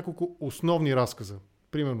откроим няколко основни разказа.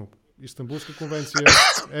 Примерно Истанбулска конвенция,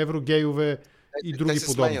 еврогейове и други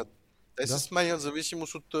подобни. Те се сменят в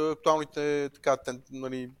зависимост от актуалните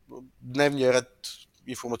дневния ред,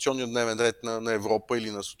 информационния дневен ред на Европа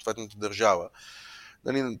или на съответната държава.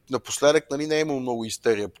 Напоследък не е имало много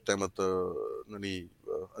истерия по темата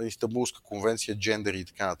Истанбулска конвенция, джендери и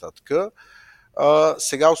така нататък.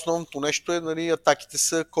 Сега основното нещо е, атаките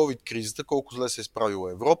са COVID-кризата, колко зле се е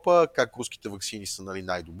справила Европа, как руските ваксини са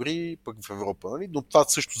най-добри, пък в Европа. Но това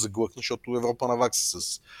също заглъхна, защото Европа навакса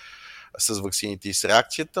с ваксините и с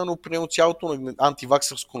реакцията, но при цялото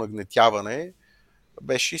антиваксърско нагнетяване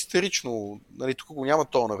беше истерично. Тук го няма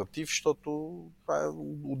този наратив, защото това е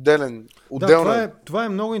отделна... Това е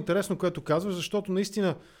много интересно, което казваш, защото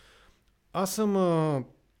наистина аз съм...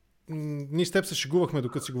 Ние с теб се шегувахме,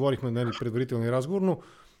 докато си говорихме предварителния разговор, но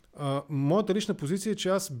моята лична позиция е, че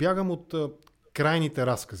аз бягам от крайните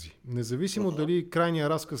разкази. Независимо дали крайният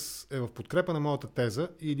разказ е в подкрепа на моята теза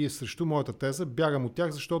или е срещу моята теза, бягам от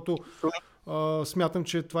тях, защото смятам,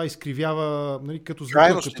 че това изкривява като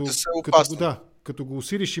звука, като го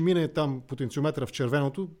усилиш и мине там потенциометра в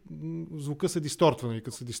червеното, звука се дистортва. Нали?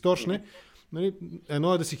 Като се дисторшне, нали,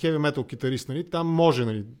 едно е да си хеви метал китарист, нали? Там може,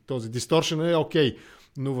 нали, този дисторшен е окей.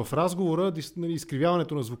 Но в разговора, нали,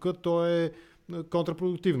 изкривяването на звука, то е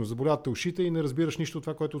контрапродуктивно. Заболяват те ушите и не разбираш нищо от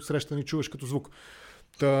това, което отсреща ни чуваш като звук.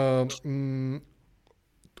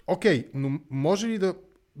 Окей, но може ли да...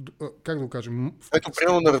 Как да го кажем? Ето,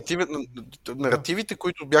 примерно, наративите,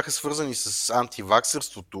 които бяха свързани с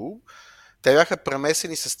антиваксърството, те бяха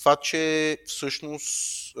премесени с това, че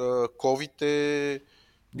всъщност COVID е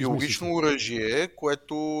биологично оръжие,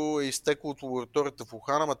 което е изтекло от лабораторията в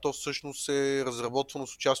Ухан, а то всъщност е разработвано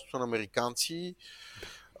с участието на американци.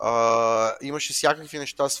 Имаше всякакви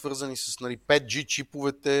неща, свързани с 5G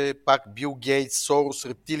чиповете, пак Бил Гейтс, Сорос,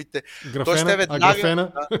 рептилите.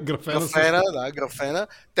 Графена.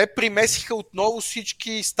 Те примесиха отново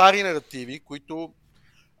всички стари наративи, които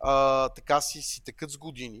така си текат с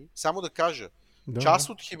години. Само да кажа, част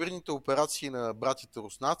от хибридните операции на братите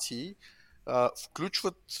руснаци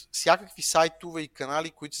включват всякакви сайтове и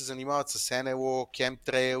канали, които се занимават с НЛО,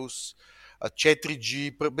 Chemtrails,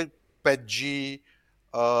 4G, 5G,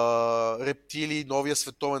 рептили, новия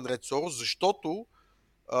световен ред Сорос, защото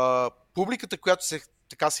публиката, която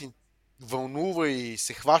така се вълнува и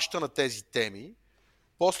се хваща на тези теми,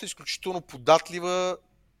 после изключително податлива,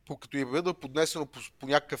 като я бъде поднесено по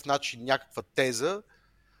някакъв начин някаква теза,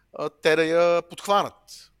 те да я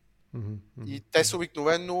подхванат. И те са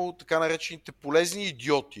обикновено така наречените полезни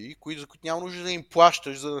идиоти, за които няма нужда да им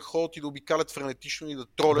плащаш, за да ходят и да обикалят френетично и да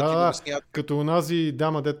тролят и да обясняват. Като онази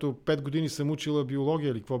дама, дето 5 години съм учила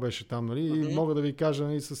биология или какво беше там, нали? И мога да ви кажа,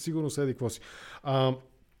 нали, със сигурност еди какво си.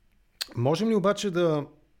 Можем ли обаче да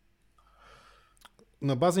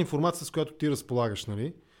на база информацията, с която ти разполагаш,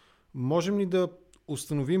 нали, можем ли да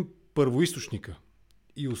установим първоизточника?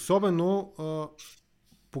 И особено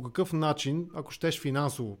по какъв начин, ако щеш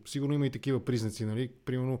финансово, сигурно има и такива признаци, нали?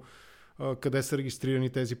 Примерно къде са регистрирани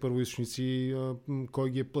тези първоизточници,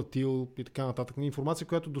 кой ги е платил и така нататък. Информация,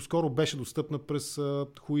 която доскоро беше достъпна през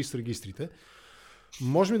ХУИС регистрите.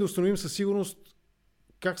 Можем ли да установим със сигурност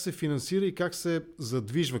как се финансира и как се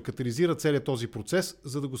задвижва, катализира целият този процес,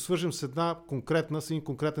 за да го свържем с един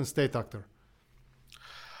конкретен state actor?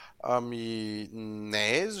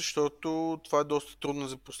 Не, защото това е доста трудно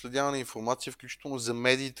за проследяване на информация, включително за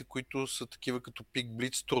медиите, които са такива като Пик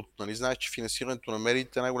Блиц труд. Нали? Знаеш, че финансирането на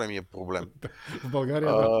медиите е най-големия проблем. В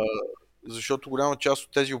България, да. Защото голяма част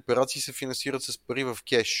от тези операции се финансират с пари в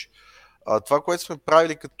кеш. Това, което сме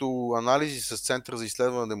правили като анализи с Центъра за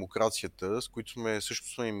изследване на демокрацията, с които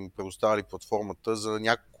сме им предоставили платформата за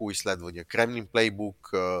няколко изследвания. Кремлин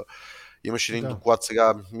плейбук, имаше един доклад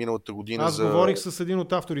сега, миналата година. Аз говорих с един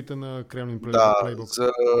от авторите на Кремлин плейбук.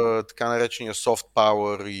 За така наречения soft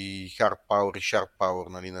power и hard power и sharp power,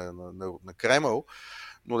 нали, на Кремъл.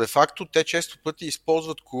 Но де-факто те често пъти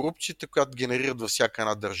използват корупцията, която генерират във всяка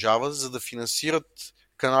една държава, за да финансират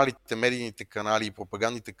каналите, медийните канали и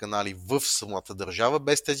пропагандните канали в самата държава,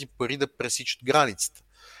 без тези пари да пресичат границата.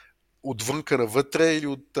 Отвънка навътре или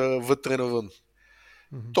от вътре навън.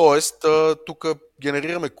 Тоест, тук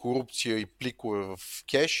генерираме корупция и пликове в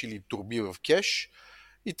кеш или турби в кеш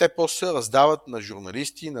и те после се раздават на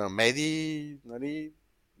журналисти, на медии, нали,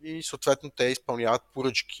 и съответно те изпълняват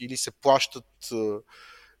поръчки или се плащат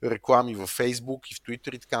реклами във Фейсбук и в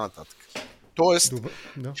Twitter и така нататък. Тоест,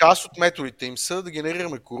 част от методите им са да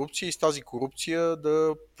генерираме корупция и с тази корупция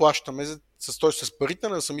да плащаме с парите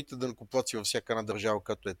на самите данъкоплатци във всяка една държава,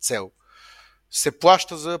 като е цел. Се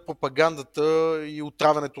плаща за пропагандата и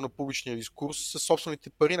отравянето на публичния дискурс със собствените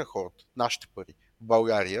пари на хората. Нашите пари в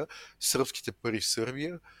България, сръбските пари в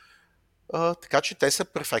Сърбия. Така че те са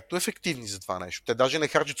перфектно ефективни за това нещо. Те даже не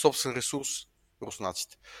харчат собствен ресурс,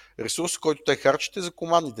 руснаците. Ресурс, който те харчат е за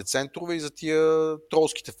командните центрове и за тия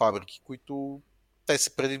тролските фабрики, които те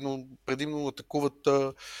се предимно атакуват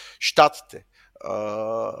щатите.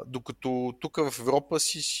 Докато тук в Европа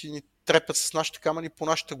си ни трепят с нашите камъни по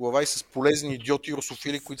нашата глава и с полезни идиоти и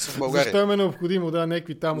русофили, които са в България. Защо е необходимо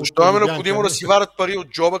някакви там... Защо е необходимо да си варят пари от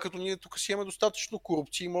джоба, като ние тук си имаме достатъчно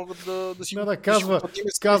корупции и могат да си...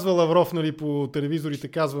 Казва Лавров, нали, по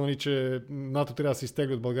телевизорите, казва, нали, че НАТО трябва да се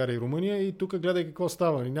изтегли от България и Румъния и тук гледай какво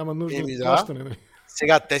става. Нали, няма нужда от плащане. Нали.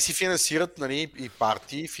 Сега, те си финансират, нали, и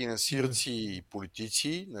партии, финансират си и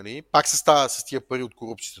политици, нали, пак се става с тия пари от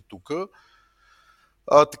корупцията тук.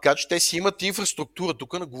 Така че те си имат инфраструктура.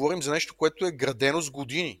 Тук не говорим за нещо, което е градено с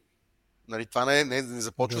години. Нали, това не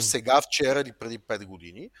започва сега, вчера или преди 5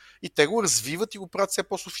 години. И те го развиват и го правят все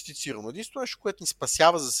по-софистицирано. Единствено нещо, което ни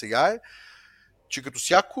спасява за сега е, че като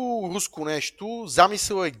всяко руско нещо,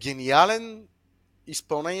 замисълът е гениален,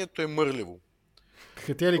 изпълнението е мърливо.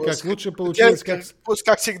 Хотели как лучше, получилось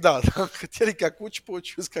как всегда. Хотели как лучше,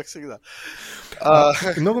 получилось как всегда.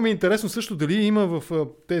 Много ми е интересно също дали има в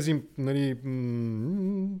тези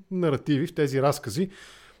наративи, в тези разкази,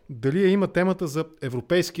 дали има темата за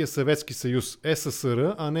Европейския Съветски съюз,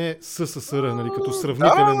 СССР, а не СССР, като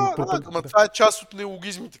сравнителен... Да, това е част от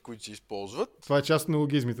неологизмите, които се използват. Това е част от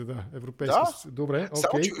неологизмите, да. Европейски съюз. Добре, окей.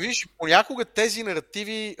 Само, че, виж, понякога тези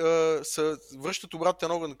наративи връщат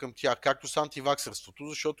обратен огън към тях, както с антиваксърството,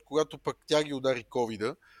 защото когато пък тя ги удари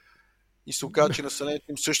ковида и се оказа, че населението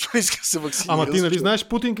им също не иска да се вакцинира. Ама ти знаеш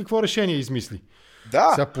Путин какво решение измисли?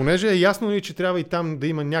 Да. Сега, понеже е ясно, че трябва и там да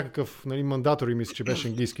има някакъв мандатори, мисля, че беше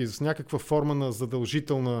английски, с някаква форма на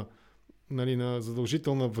задължителна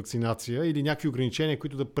вакцинация или някакви ограничения,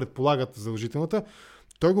 които да предполагат задължителната,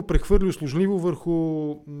 той го прехвърли услужливо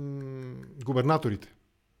върху губернаторите.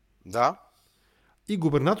 Да. И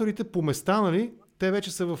губернаторите по места, те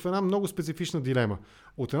вече са в една много специфична дилема.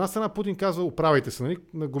 От една страна Путин казва, оправяйте се,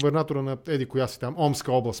 на губернатора на еди коя си там,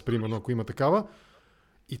 Омска област, примерно, ако има такава.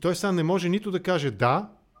 И той сега не може нито да каже да,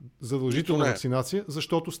 задължителна вакцинация,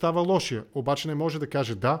 защото става лошия. Обаче не може да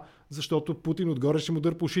каже да, защото Путин отгоре ще му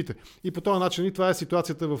дърпа ушите. И по този начин това е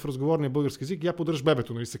ситуацията в разговорния български език. Я подръж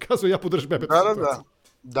бебето, се казва, я подръж бебето.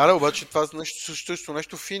 Да, обаче това също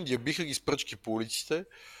нещо в Индия. Биха ги с пръчки по улиците,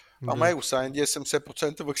 ама сега Индия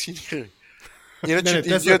 70% вакцинирани. Иначе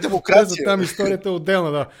Индия е демокрация. Там историята е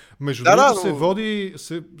отделна, да. Между другото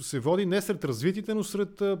се води не сред развитите, но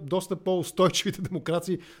сред доста по-устойчивите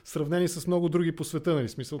демокрации, сравнени с много други по света.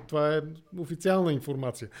 Смисъл, това е официална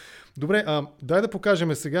информация. Добре, дай да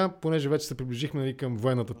покажем сега, понеже вече се приближихме към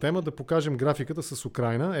военната тема, да покажем графиката с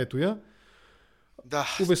Украйна. Ето я.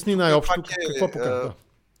 Да. Обясни най-общо какво показва.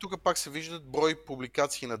 Тук пак се виждат брой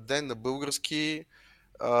публикации на ден на български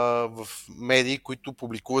в медии, които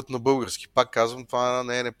публикуват на български. Пак казвам, това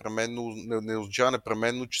не е непременно, не означава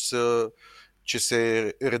непременно, че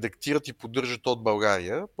се редактират и поддържат от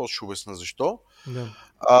България. После ще обясня защо. Да.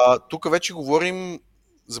 Тук вече говорим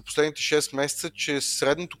за последните 6 месеца, че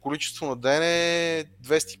средното количество на ден е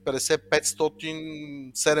 250,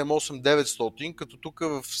 500, 7, 8, 900, като тук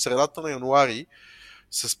в средата на януари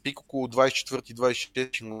с пик около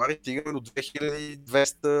 24-26 януари стигаме до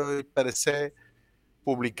 2250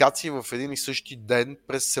 публикации в един и същи ден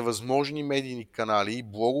през всевъзможни медийни канали,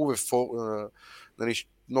 блогове,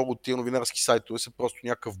 много от тия новинарски сайтове са просто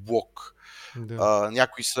някакъв блог. Да.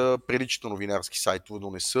 Някои са прилични новинарски сайтове,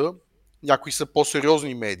 но не са. Някои са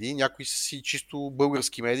по-сериозни медии, някои са си чисто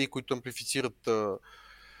български медии, които амплифицират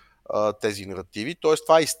тези наративи. Тоест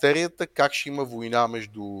това е истерията, как ще има война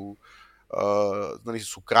между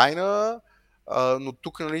с Украйна, но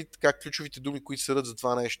тук така, ключовите думи, които съдят за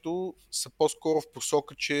това нещо, са по-скоро в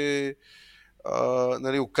посока, че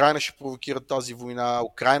Украйна ще провокира тази война,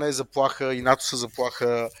 Украйна е заплаха и НАТО са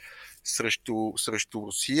заплаха срещу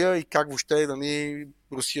Русия и как въобще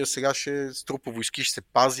Русия сега ще струпа войски, ще се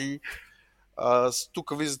пази.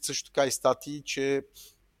 Тук виждат също така и статии, че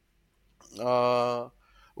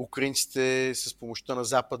украинците с помощта на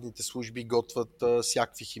западните служби готвят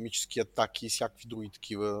всякакви химически атаки, всякакви други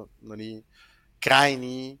такива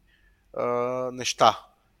крайни неща.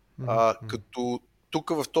 Като тук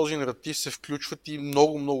в този наратив се включват и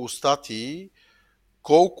много статии,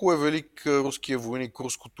 колко е велик руския войник,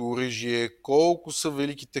 руското оръжие, колко са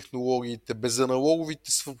велики технологиите,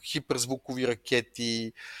 безаналоговите хиперзвукови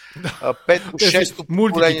ракети, 5-6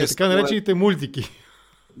 поколение. Така наречените мултики.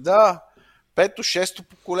 Да, 5-6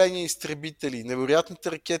 поколение изтребители,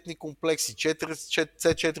 невероятните ракетни комплекси,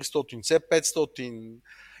 C-400, C-500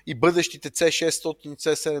 и бъдещите C-600,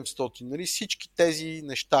 C-700, всички тези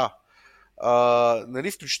неща.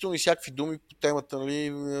 Включително и всякакви думи по темата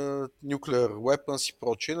nuclear weapons и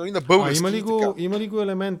прочее, на български. Има ли го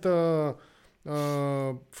елемента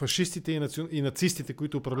фашистите и нацистите,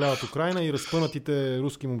 които управляват Украйна и разпънатите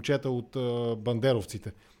руски момчета от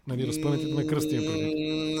бандеровците? Разпънатите на кръстия преди?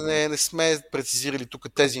 Не сме прецизирали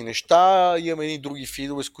тук тези неща. Имаме едни други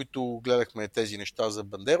фидове, с които гледахме тези неща за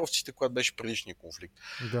бандеровците, когато беше предишния конфликт.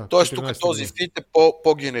 Да, тоест тук този фид е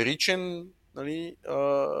по-генеричен,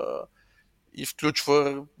 и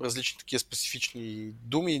включва различни такива специфични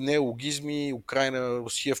думи, неологизми, Украйна,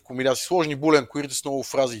 Русия в комбинация, сложни булен коирите с много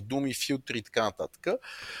фрази, думи, филтри и така нататък.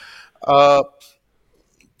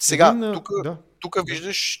 Сега, тук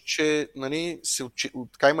виждаш, че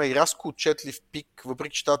така има и рязко отчетлив пик,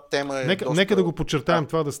 въпреки че тази тема е Нека да го подчертаем,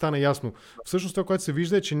 това да стане ясно. Всъщност това, което се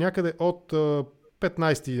вижда е, че някъде от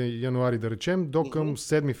 15 януари, да речем, до към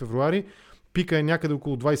 7 февруари, пика е някъде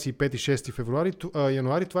около 25-6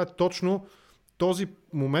 януари. Това е точно този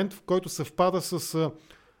момент, в който съвпада с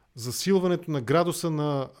засилването на градуса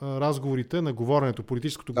на разговорите, на говоренето,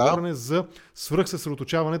 политическото говорене за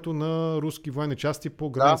свръхсъсредоточаването на руски военни части по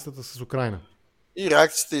границата с Украйна. И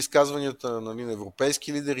реакцията, изказванията на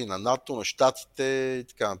европейски лидери, на НАТО, на щатите и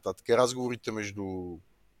така нататък. Разговорите между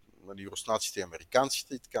руснаците и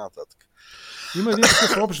американците и така нататък. Има един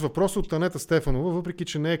такъв общ въпрос от Анета Стефанова, въпреки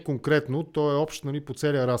че не е конкретно, то е общ по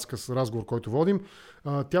целия разговор, който водим.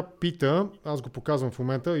 Тя пита, аз го показвам в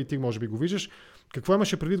момента и ти може би го виждаш, какво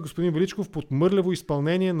имаше предвид господин Величков под мърлево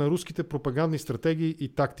изпълнение на руските пропагандни стратегии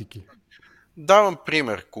и тактики? Давам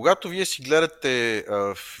пример. Когато вие си гледате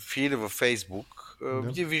фида във Фейсбук,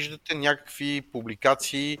 вие виждате някакви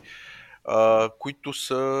публикации, които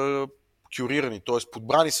са кюрирани, т.е.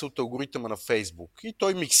 подбрани са от алгоритъма на Фейсбук. И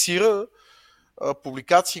той миксира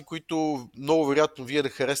публикации, които много вероятно вие да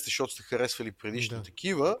харесате, защото сте харесвали предишни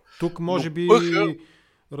такива. Тук може би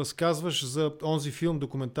разказваш за онзи филм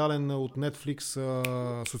документален от Netflix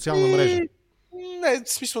социална мрежа. Не, в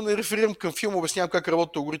смисъл не реферирам към филм, обяснявам как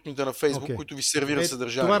работят алгоритмите на Фейсбук, които ви сервират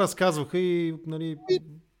съдържание. Това разказваха и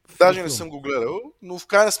даже не съм го гледал, но в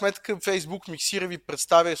крайна сметка Фейсбук миксира ви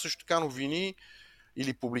представя също така новини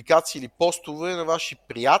или публикации или постове на ваши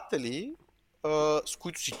приятели, с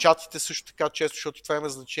които си чатите също така често, защото това има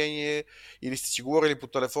значение, или сте си говорили по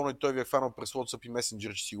телефона и той ви е хванал през WhatsApp и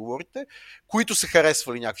Messenger, че си говорите, които са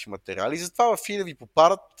харесвали някакви материали. Затова в фида ви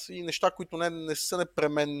попадат и неща, които не са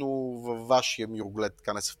непременно във вашия мироглед,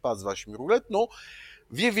 така не съвпадат с вашия мироглед, но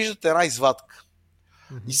вие виждате една извадка.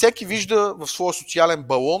 И всеки вижда в своя социален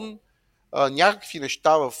балон някакви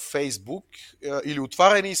неща в Фейсбук или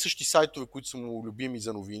отваря едни и същи сайтове, които са му любими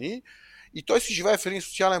за новини, и той си живее в един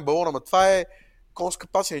социален балон, ама това е конска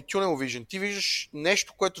пасия и tunnel vision. Ти виждаш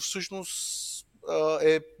нещо, което всъщност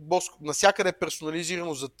е насякъде е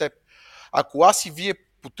персонализирано за теб. Ако аз и вие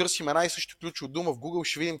потърсим една и съща ключова дума в Google,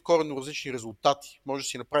 ще видим коренно различни резултати. Може да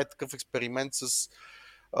си направите такъв експеримент с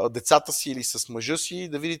децата си или с мъжа си,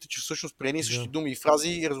 да видите, че всъщност при едни и същи думи и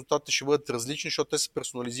фрази резултатите ще бъдат различни, защото те са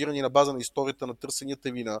персонализирани на база на историята на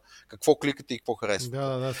търсенията ви, на какво кликате и какво харесвате.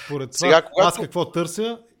 Да, според това. Аз какво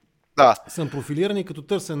търся, съм профилиран и като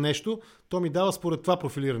търся нещо, то ми дава според това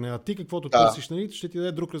профилиране, а ти каквото търсиш, ще ти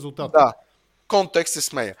даде друг резултат. Да, контекст се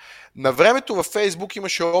смея. На времето във Фейсбук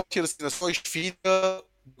имаше опция да си насложиш фида, да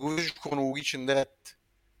го виждаш в хронологичен ред.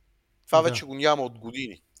 Това вече го няма от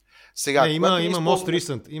години. Сега, има Most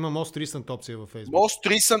Recent опция във Facebook. Most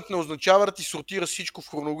Recent не означава да ти сортира всичко в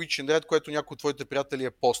хронологичен ред, което някой от твоите приятели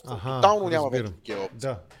е поствал. Тотално няма вече такива опции.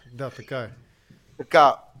 Да, така е.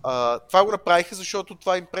 Така, това го направиха, защото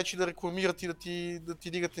това им пречи да рекламират и да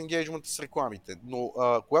ти дигат енгейджмента с рекламите. Но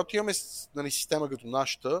когато имаме система като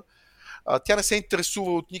нашата, тя не се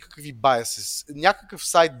интересува от никакви biases. Някакъв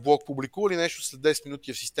сайт блог публикува ли нещо след 10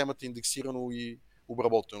 минути в системата индексирано и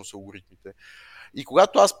обработено с алгоритмите. И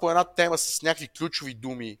когато аз по една тема с някакви ключови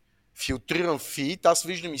думи филтрирам фид, аз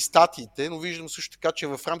виждам и статиите, но виждам също така, че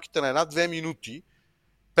в рамките на 1-2 минути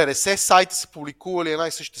 50 сайта са публикували една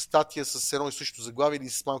и съща статия с едно и също заглавие или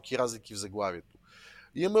с малки разлики в заглавието.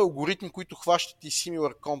 Имаме алгоритми, които хващат и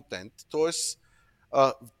similar content, т.е.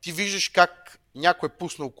 ти виждаш как някой е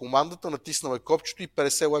пуснал командата, натиснал е копчето и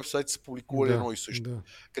 50 уебсайта са публикували едно и също.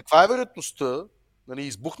 Каква е вероятността,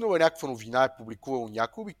 избухнала някаква новина, е публикувал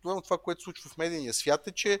някой, обикновено това, което случва в медийния свят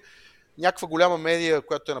е, че някаква голяма медия,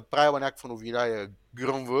 която е направила някаква новина и я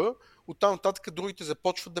гръмва, оттам нататък другите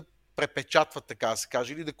започват да препечатват, така да се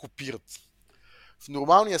каже, или да копират. В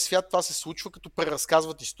нормалния свят това се случва, като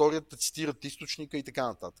преразказват историята, цитират източника и така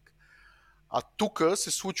нататък. А тук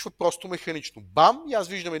се случва просто механично. Бам! И аз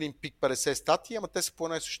виждам един пик 50 статии, ама те са по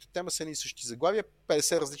една и съща тема, са едни и същи заглавия,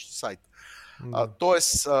 50 различни сайта.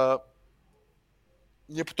 Тоест,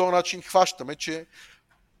 ние по този начин хващаме, че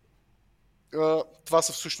това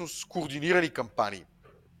са всъщност координирани кампании.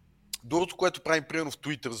 Другото, което правим примерно в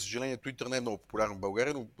Twitter, за съжаление Twitter не е много популярен в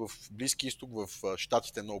България, но в Близки изток, в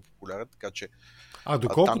Щатите е много популярен, така че...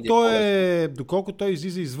 Доколко той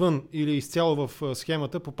излиза извън или изцяло в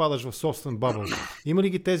схемата, попадаш в собствен бабъл. Има ли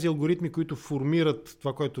ги тези алгоритми, които формират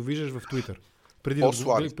това, което виждаш в Twitter?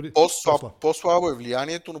 По-слабо е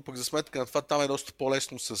влиянието, но пък за сметка на това там е доста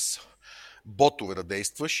по-лесно с ботове да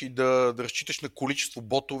действаш и да разчиташ на количество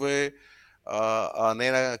ботове, а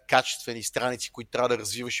не на качествени страници, които трябва да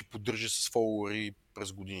развиваш и поддържаш с фолуъри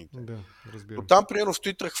през годините. Да, разбирам. Но там, примерно в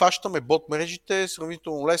Twitter хващаме бот мрежите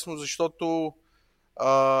сравнително лесно, защото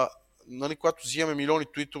когато взимаме милиони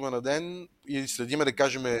твитове на ден и следиме, да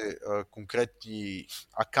кажем, конкретни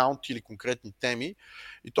акаунти или конкретни теми,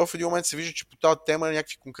 и то в един момент се вижда, че по тази тема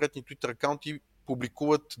някакви конкретни Twitter акаунти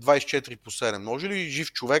публикуват 24/7. Може ли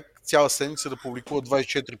жив човек цяла седмица да публикува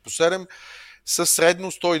 24/7 със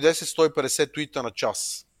средно 110-150 твита на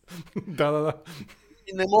час? Да.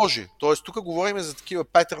 И не може. Тоест, тук говорим за такива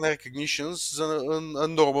pattern recognitions, за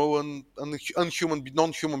unnormal,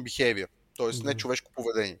 non-human behavior. Тоест, не човешко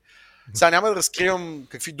поведение. Сега няма да разкривам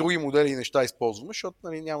какви други модели и неща използваме, защото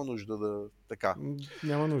няма нужда да така.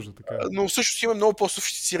 Няма нужда така. Но всъщност има много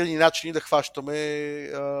по-софистицирани начини да хващаме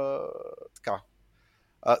така.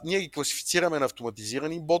 Ние ги класифицираме на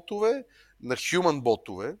автоматизирани ботове, на human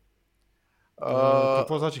ботове.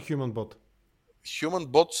 Какво значи human bot? Human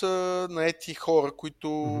bot са наети хора,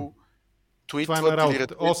 които твитват това е на или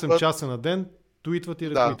ретвитват. 8 часа на ден твитват и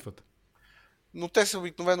ретвитват. Да. Но те са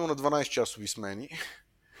обикновено на 12-часови смени.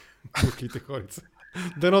 Тухлите хорица.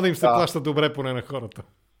 Дано да им се плаща добре поне на хората.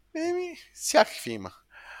 Всякакви има.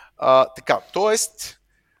 Така, т.е.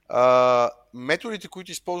 методите,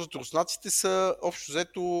 които използват руснаците, са общо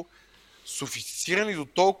взето софистицирани до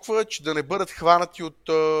толкова, че да не бъдат хванати от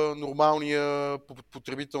нормалния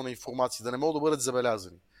потребител на информация, да не могат да бъдат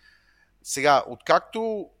забелязани. Сега,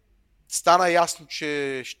 откакто стана ясно,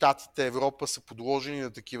 че Щатите, Европа са подложени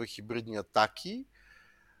на такива хибридни атаки,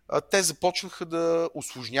 те започнаха да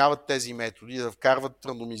усложняват тези методи, да вкарват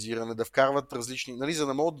рандомизиране, да вкарват различни, нали, за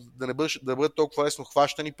да могат да бъдат толкова лесно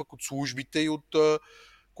хващани пък от службите и от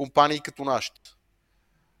компании като нашата.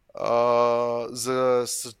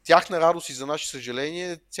 За тяхна радост и за наше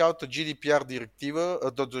съжаление, цялата GDPR директива,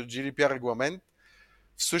 GDPR регламент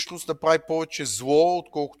всъщност направи повече зло,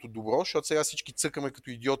 отколкото добро, защото сега всички цъкаме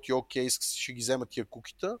като идиоти, окей, ще ги вземат тия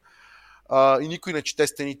кукита. И никой не чете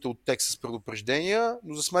стените от текст с предупреждения,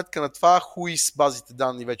 но за сметка на това хуис базите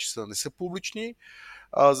данни вече не са публични.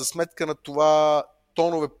 За сметка на това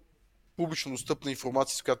тонове публично достъпна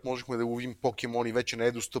информация, с която можехме да ловим покемони, вече не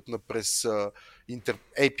е достъпна през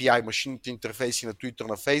API, машинните интерфейси на Twitter,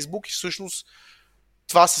 на Facebook и всъщност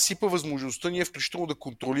това съсипа възможността ние включително да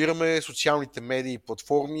контролираме социалните медии и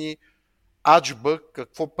платформи, аджба,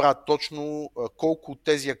 какво правят точно, колко от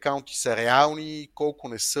тези акаунти са реални, колко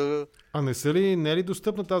не са. А не е ли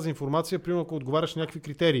достъпна тази информация, примерно ако отговаряш на някакви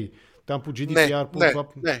критерии? Там по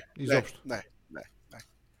GDPR, изобщо? Не.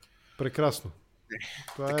 Прекрасно.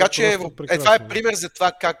 Така че това е пример за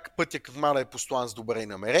това как пътя към Мара е постлан с добре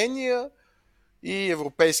намерения и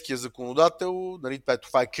европейския законодател, нали,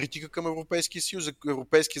 това е критика към Европейския съюз,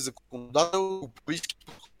 европейския законодател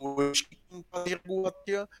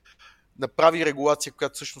направи регулация,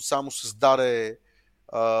 която всъщност само създаде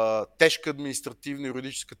тежка административна и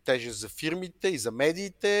юридическа тежест за фирмите и за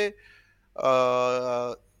медиите.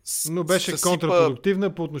 Но беше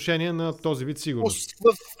контрапродуктивна по отношение на този вид сигурност.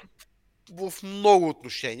 В много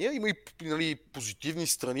отношения. Има и позитивни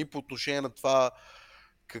страни по отношение на това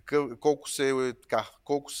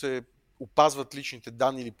колко се опазват личните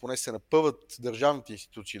данни или поне се напъват държавните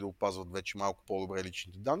институции да опазват вече малко по-добре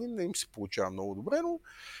личните данни. Не им се получава много добре, но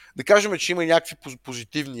да кажем, че има някакви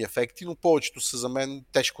позитивни ефекти, но повечето са за мен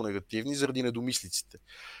тежко негативни заради недомислиците.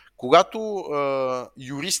 Когато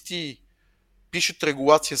юристи пишат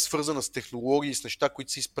регулация свързана с технологии, с неща,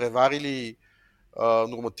 които са изпреварили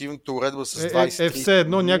нормативната уредба с 20. Все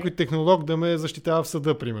едно някой технолог да ме защитава в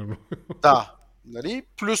съда, примерно. Да. Нали?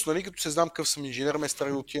 Плюс, нали, като се знам какъв съм инженер, ме стара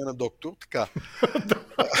да отида на доктор. Така.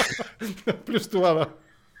 Плюс това, да.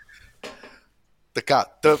 Така,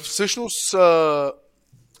 всъщност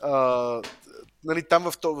нали, там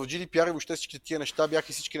в GDPR и въобще всички тия неща бяха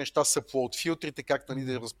и всички неща са upload филтрите, как нали,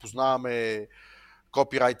 да разпознаваме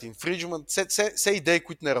copyright infringement, все идеи,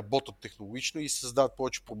 които не работят технологично и създават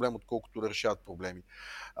повече проблем, отколкото да решават проблеми.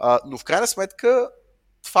 Но в крайна сметка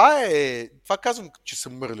това казвам, че са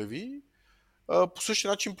мърляви, по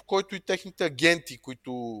същия начин, по който и техните агенти,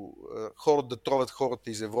 които хората да тровят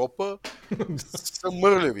хората из Европа, са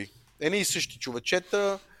мърляви. Едни и същи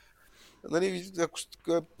човечета. Нали,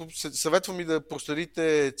 съветвам и да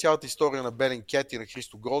проследите цялата история на Беленкет и на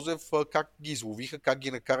Христо Грозев, как ги изловиха, как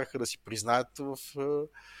ги накараха да си признаят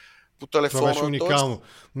по телефона. Това беше уникално.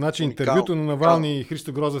 Значи интервюто на Навални и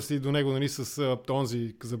Христо Грозев си до него, нали, с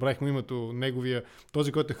този, забравих му името, неговия,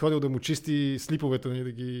 този, който е ходил да му чисти слиповете, нали,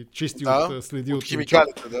 да ги чисти от следи от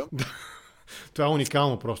химикалите, да. Това е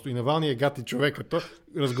уникално просто. И Навални е гати човека. Той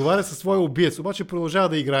разговаря със своя убиец, обаче продължава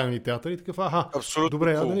да играе на театър и такъв,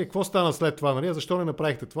 добре, нали, какво стана след това, нали? Защо не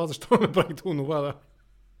направихте това, защо не направихте онова, да?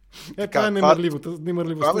 Това е немърливостта,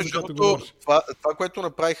 за която говориш. Това, което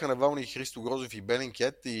направиха Навални и Христо Грозев и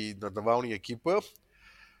Беленкет и на Навални екипа,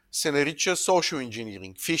 се нарича social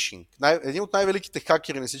engineering, phishing. Един от най-великите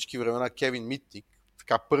хакери на всички времена, Кевин Митник,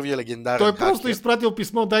 така първия легендарен Той просто изпратил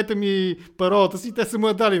писмо, дайте ми паролата си, те са му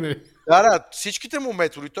я дали, нали? Да, всичките му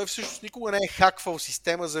методи, той всъщност никога не е хаквал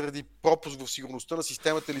система заради пропуск в сигурността на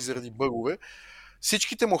системата или заради бъгове.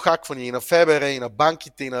 Всичките му хаквания и на ФБР, и на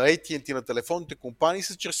банките, и на AT&T, и на телефонните компании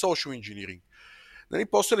са чрез social engineering. Нали,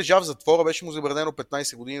 после лежа в затвора, беше му забранено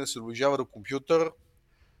 15 години да се доближава до компютър,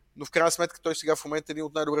 но в крайна сметка той сега в момента е един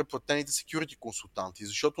от най-добре платените security консултанти,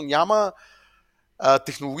 защото няма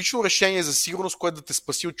технологично решение за сигурност, което да те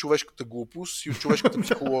спаси от човешката глупост и от човешката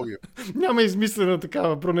психология. Няма измислена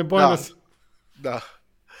такава бронебойна. Да.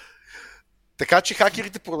 Така че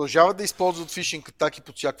хакерите продължават да използват фишинг атаки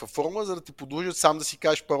под всякаква форма, за да те подлъжат сам да си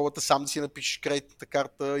кажеш паролата, сам да си напишеш кредитната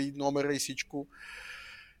карта и номера и всичко.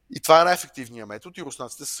 И това е най-ефективният метод и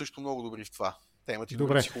руснаците са също много добри в това. Те имат и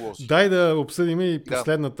добри психолози. Дай да обсъдим и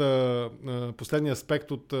последния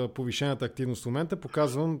аспект от повишената активност в момента.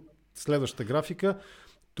 Показвам следващата графика.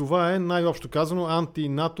 Това е най-общо казано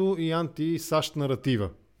анти-НАТО и анти-САЩ наратива.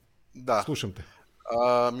 Да. Слушам те.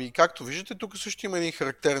 Както виждате, тук също има един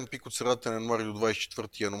характерен пик от средата на януари до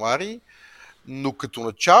 24 януари, но като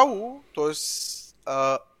начало, т.е.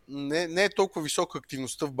 не е толкова висока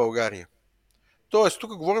активността в България. Тоест,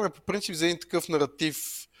 тук говорим по принцип за един такъв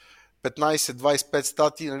наратив 15-25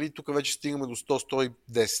 статии, нали, тук вече стигаме до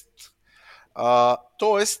 100-110.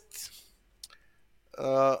 Тоест,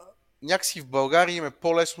 някакси в България им е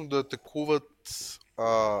по-лесно да атакуват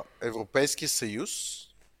Европейския съюз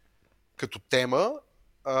като тема,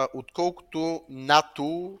 отколкото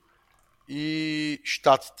НАТО и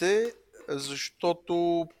Щатите,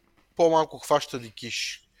 защото по-малко хваща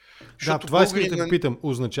дикиш. Да, това искам да те питам.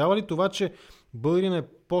 Означава ли това, че българин е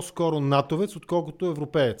по-скоро натовец, отколкото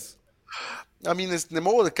европеец? Не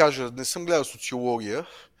мога да кажа, не съм гледал социология.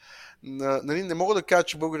 Нали, не мога да кажа,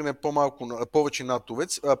 че българин е повече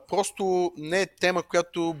натовец. Просто не е тема,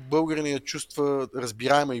 която българин я чувства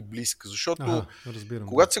разбираема и близка. Защото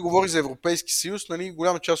когато се говори за Европейски съюз, нали,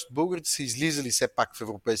 голяма част от българите са излизали все пак в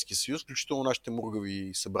Европейския съюз, включително нашите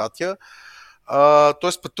мургави събратия.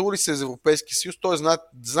 Т.е. пътували се за Европейски съюз, т.е.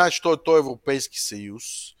 знаят, че той е Европейски съюз.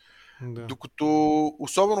 Да. Докато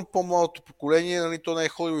особено по-малото поколение, нали, то не е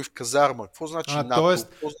ходило и в казарма. Какво значи НАТО?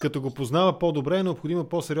 Тоест, като го познава по-добре, е необходима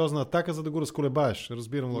по-сериозна атака, за да го разколебаеш.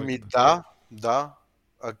 Разбирам логиката. Да.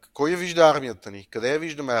 Кой я вижда армията ни? Къде я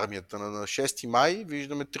виждаме армията? На 6 май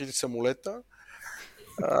виждаме 3 самолета.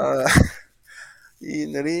 И,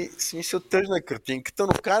 нали, смисъл тъжна е картинката,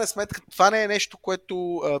 но в крайна сметка това не е нещо,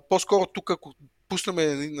 което по-скоро тук, ако пуснем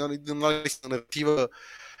наратива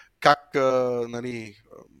как нали,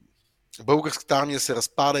 българската армия се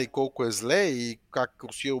разпада и колко е зле и как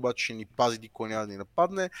Русия обаче ще ни пази, никой няма да ни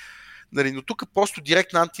нападне. Нали, но тук просто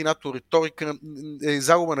директна антинато риторика е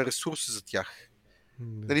загуба на ресурси за тях.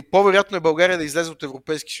 Нали, по-вероятно е България да излезе от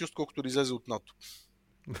Европейски съюз, колкото да излезе от НАТО.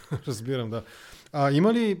 Разбирам, да.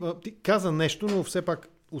 Има ли, ти каза нещо, но все пак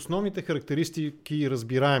основните характеристики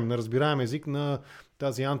на разбираем език на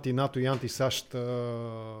тази анти-НАТО и анти-САЩ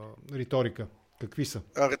риторика? Какви са?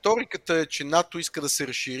 Риториката е, че НАТО иска да се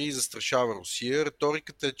разшири и застрашава Русия.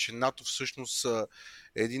 Риториката е, че НАТО всъщност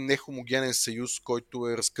е един нехомогенен съюз, който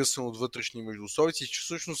е разкъсан от вътрешни междусобици, че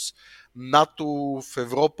всъщност НАТО в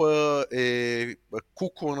Европа е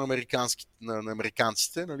кукло на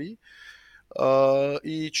американците, нали?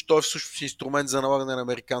 И че той е всъщност инструмент за налагане на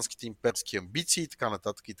американските имперски амбиции и така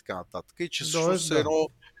нататък и така нататък. И че всъщност е едно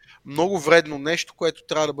много вредно нещо, което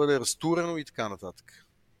трябва да бъде разтурено и така нататък.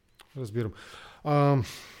 Разбирам.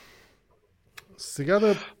 Сега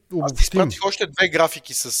да обобщим. Аз ти изпратих още 2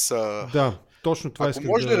 графики с... Да, точно това искам да...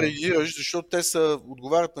 Ако можеш да реагираш, защото те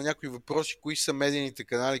отговарят на някои въпроси, кои са медийните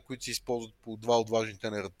канали, които се използват по 2 от важните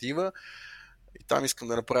наратива. И там искам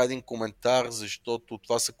да направя един коментар, защото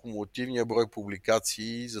това са кумулативния брой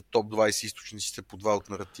публикации за топ 20 източниците по 2 от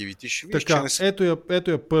наративите. Ще видиш, така, че не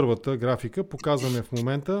ето я първата графика, показваме в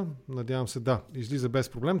момента. Надявам се, да, излиза без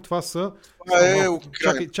проблем. Това са...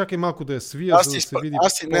 Чакай малко да я свия, за да се види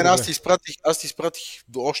Аз ти изпратих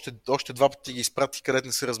още 2 пъти ги изпратих, където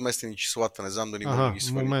не са разместени числата. Не знам дали мога да ги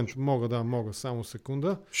сваля. Момент, мога, само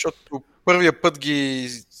секунда. Защото първия път ги...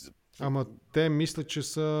 Ама те мисля, че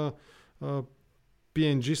са...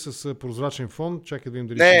 PNG с прозрачен фон. Чакай да им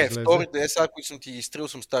дали ще излезе. Вторите сега, които съм ти изтрил,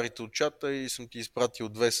 съм старите от чата и съм ти изпратил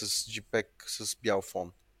 2 с JPEG с бял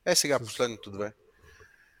фон. Сега последните 2.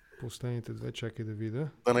 Последните 2, чакай да видя.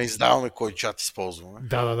 Да не издаваме кой чат използваме.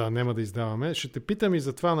 Да, няма да издаваме. Ще те питам и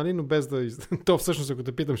за това, нали, но без да то всъщност, ако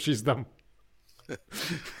те питам, ще издам.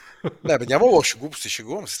 Няма лошо, глупости,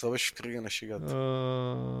 шегувам се. Това беше в кръга на шегата.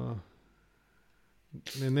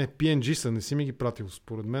 Не, PNG са, не си ми ги пратил.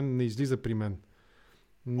 Според мен не излиза при мен.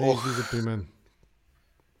 Излиза при мен.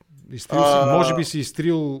 Може би си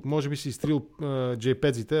изтрил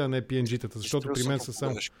JPEG-ите, а не PNG-тата, защото при мен са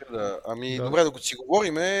само... Добре, докато си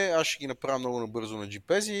говорим, аз ще ги направя много набързо на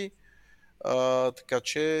JPEG. Така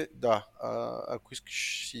че, да, ако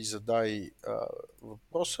искаш си задай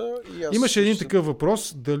въпроса и аз... Имаше един такъв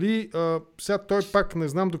въпрос, дали сега той пак не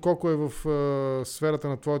знам доколко е в сферата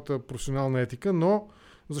на твоята професионална етика, но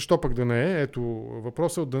защо пък да не е? Ето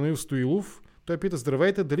въпросът от Данил Стоилов. Той пита: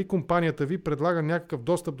 здравейте, дали компанията ви предлага някакъв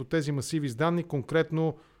достъп до тези масиви с данни,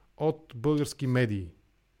 конкретно от български медии?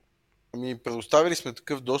 Предоставили сме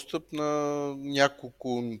такъв достъп на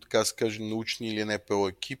няколко, така се каже, научни или НПО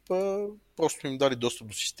екипа. Просто им дали достъп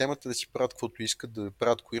до системата да си правят каквото искат, да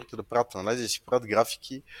правят коирта, да правят анализи, да си правят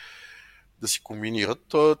графики, да си комбинират.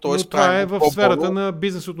 Но това е в сферата на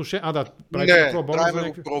бизнес отношения. Да,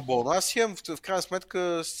 правим го проболно. Аз имам, в крайна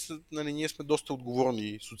сметка, ние сме доста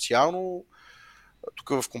отговорни социално. Тук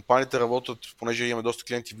в компанията работят, понеже имаме доста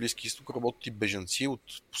клиенти в Близки изток, работят и бежанци, от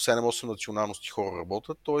 7-8 националности хора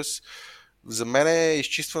работят. Тоест, за мен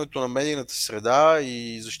изчистването на медийната среда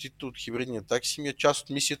и защита от хибридни атаки ми е част от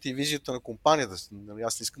мисията и визията на компанията.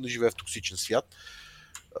 Аз не искам да живея в токсичен свят.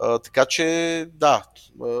 Така че, да.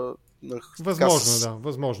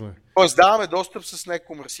 Възможно е. Тоест, даваме достъп с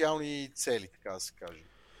некомерциални цели, така да се каже.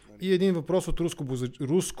 И един въпрос от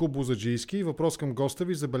руско-бузаджийски. Въпрос към госта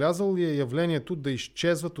ви. Забелязал ли е явлението да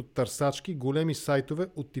изчезват от търсачки големи сайтове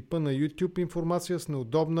от типа на YouTube информация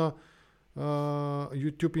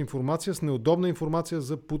с неудобна информация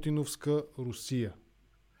за путиновска Русия?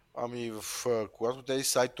 Когато тези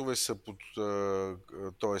сайтове са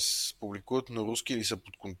т.е. публикуват на руски или са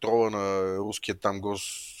под контрола на руския там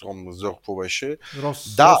Роскомнадзор, какво беше?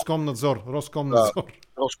 Роскомнадзор.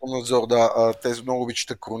 Роскомнадзор, да. Те много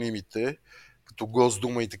обичат акронимите, като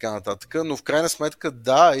Госдума и така нататък. Но в крайна сметка,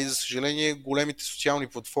 да, и за съжаление големите социални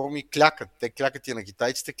платформи клякат. Те клякат и на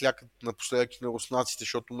китайците, клякат напоследък и на руснаците,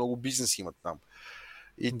 защото много бизнес имат там.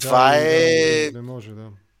 И това е... Не може, да.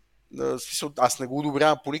 Аз не го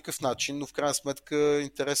одобрявам по никакъв начин, но в крайна сметка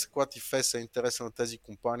интереса, когато и ФЕС е интереса на тези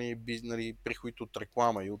компании, приходите от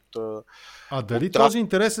реклама и от... дали този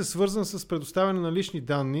интерес е свързан с предоставяне на лични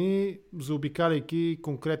данни, заобикаляйки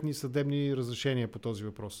конкретни съдебни разрешения по този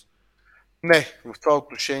въпрос? Не, в това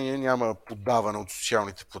отношение няма поддаване от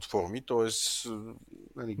социалните платформи, т.е.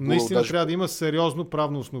 Наистина трябва да има сериозно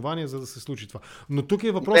правно основание, за да се случи това. Но тук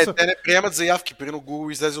е въпросът... Те не приемат заявки, примерно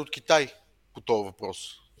Google излезе от Китай по този въпрос.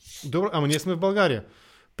 Добре, ама ние сме в България.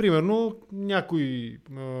 Примерно някой...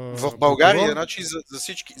 В България, значи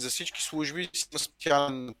за всички служби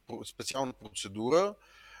има специална процедура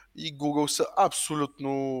и Google са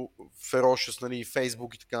абсолютно ферошес, и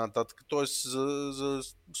Facebook и така нататък. Тоест за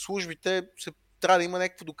службите трябва да има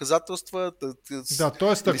някакви доказателства. Да,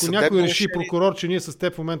 т.е. ако някой реши прокурор, че ние с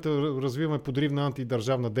теб в момента развиваме подривна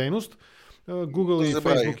антидържавна дейност, Google и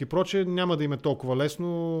Facebook и прочее, няма да им е толкова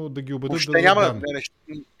лесно да ги убедят да няма,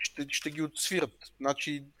 ще ги отсвират.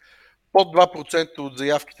 Значи под 2% от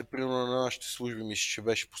заявките примерно на нашите служби, мисля, че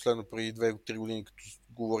беше последно преди 2-3 години, като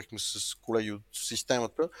говорихме с колеги от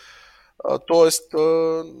системата. Тоест,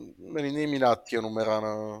 не минават тия номера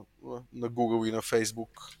на Google и на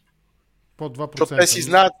Facebook. Под 2%. Защото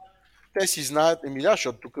те си знаят,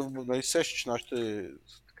 защото тук сещаш нашите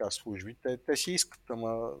служби, те си искат,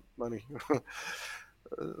 ама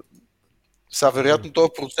вероятно този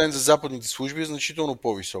процент за западните служби е значително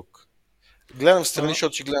по-висок. Гледам в страни,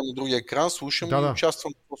 защото си гледам на другия екран, слушам и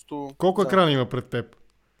участвам просто... Колко екрана има пред теб?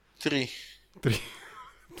 3.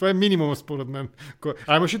 Това е минимум според мен.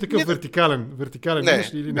 Имаш ли такъв вертикален? Не,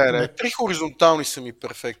 или не? 3 хоризонтални са ми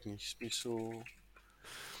перфектни. Смисъл...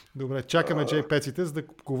 Добре, чакаме JPEG-ите, за да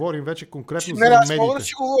говорим вече конкретно за медиите. Аз мога да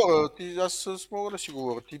си говоря. Аз мога да си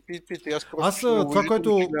говоря. Ти питай, това,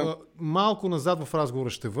 което малко назад в разговора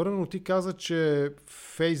ще върна, но ти каза, че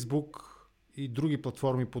Facebook и други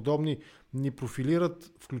платформи подобни ни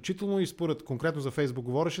профилират, включително и конкретно за Facebook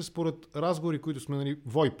говореше, според разговори, които сме,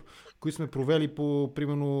 VoIP, които сме провели по,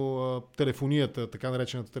 примерно, телефонията, така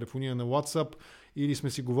наречената телефония на WhatsApp, или сме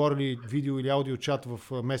си говорили видео или аудио чат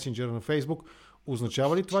в месенджера на Facebook.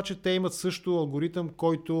 Означава ли това, че те имат също алгоритъм,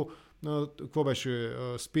 който, какво беше,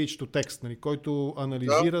 speech to text, който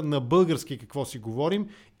анализира на български какво си говорим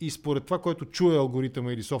и според това, който чуе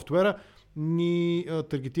алгоритъма или софтуера, ни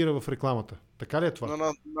таргетира в рекламата? Така ли е това?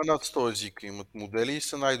 На над 100 езика имат модели и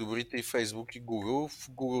са най-добрите и Facebook и Google.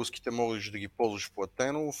 В гугълските можеш да ги ползваш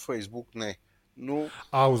платено, в Facebook не. Но...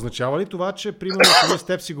 означава ли това, че примерно ние с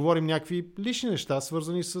теб си говорим някакви лични неща,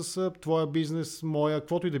 свързани с твоя бизнес, моя,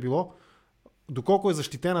 каквото и да било, доколко е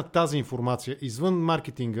защитена тази информация, извън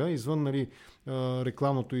маркетинга, извън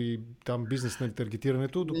рекламното и там бизнес на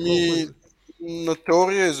таргетирането? На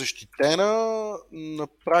теория е защитена, на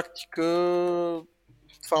практика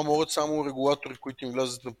това могат само регулатори, които им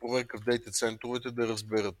влязат на проверка в дейта центровете, да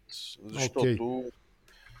разберат. Защото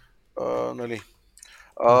Нали.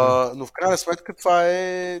 Да. Но в крайна сметка това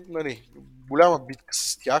е, нали, голяма битка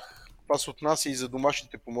с тях. Това се отнася и за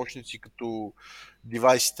домашните помощници, като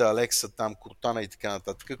девайсите Alexa, там, Cortana и така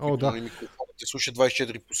нататък, които, Да. нали, микрофоните слушат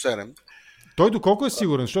 24/7. Той доколко е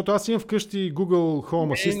сигурен? Защото аз имам вкъщи Google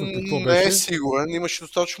Home Assistant, какво Не е беше? сигурен. Имаше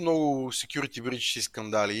достатъчно много security breach и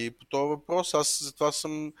скандали по този въпрос. Аз затова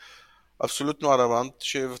съм абсолютно адамант,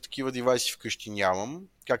 че в такива девайси вкъщи нямам,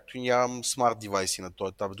 както и нямам смарт девайси на този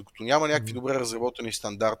етап. Докато няма някакви добре разработени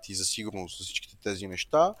стандарти за сигурност за всичките тези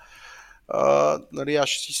неща, нали, аз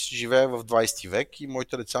ще си живея в 20 век и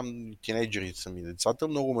моите деца, тинейджерите са ми децата,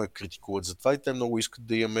 много ме критикуват за това и те много искат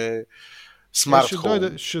да имаме смарт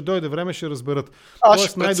хоум. Ще дойде време, ще разберат. Аз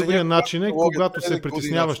Тоест ще най-добрият начин е, когато се е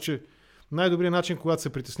притесняваш, че най-добрият начин, когато се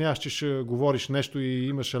притесняваш, че ще говориш нещо и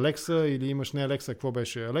имаш Alexa или имаш не Alexa, какво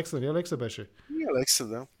беше? Alexa ли? Alexa беше? И Alexa,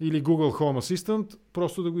 да. Или Google Home Assistant,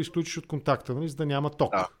 просто да го изключиш от контакта, нали, за да няма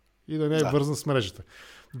ток. Да. И да не е вързан с мрежата.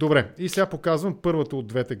 Добре, и сега показвам първата от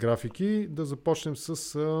двете графики. Да започнем с...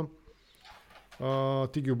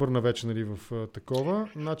 ти ги обърна вече, нали, в такова.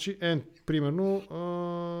 Значи, примерно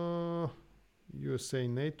USA,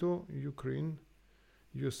 NATO, Ukraine,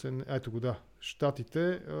 USA, ето го, да.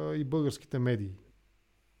 Щатите и българските медии.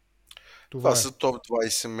 Това са топ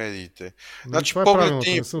 20 медиите. Значи, това е правилното,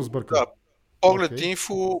 не съм сбъркал. Да,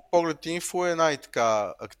 Поглед Инфо е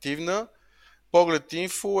най-така активна. Поглед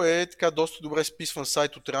Инфо е така доста добре списван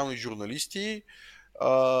сайт от реални журналисти.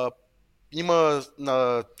 Има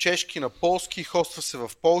на чешки, на полски, хоства се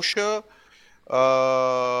в Полша.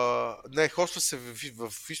 Хоства се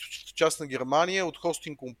в източната част на Германия от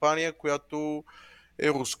хостинг компания, която е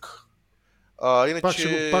руска.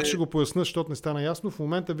 Иначе... Пак ще го поясня, защото не стана ясно. В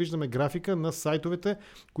момента виждаме графика на сайтовете,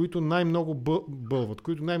 които най-много бълват,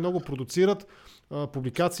 които най-много продуцират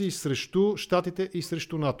публикации срещу Щатите и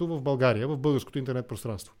срещу НАТО в България, в българското интернет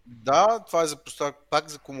пространство. Да, това е пак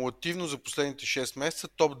за кумулативно за последните 6 месеца,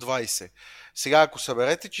 топ 20. Сега, ако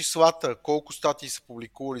съберете числата, колко статии са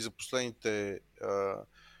публикували за последните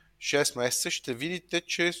 6 месеца, ще видите,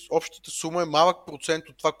 че общата сума е малък процент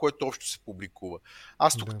от това, което общо се публикува.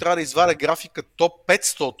 Аз тук трябва да извадя графика топ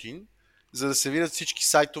 500, за да се видят всички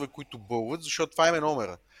сайтове, които бълват, защото това е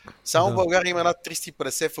номера. Само в България има над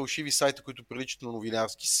 350 фалшиви сайта, които приличат на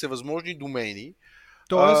новинарски, с всевъзможни домейни,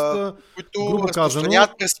 които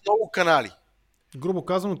разпространяват през много канали. Грубо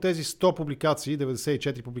казано, тези 100 публикации,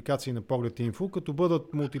 94 публикации на Поглед Инфо, като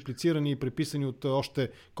бъдат мултиплицирани и преписани от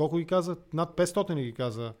още, колко ги каза? Над 500 ли ги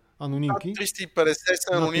каза анонимки? Над 350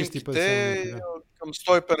 са анонимките, към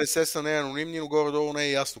 150 са не анонимни, но горе-долу не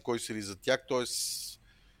е ясно кой седи за тях, т.е.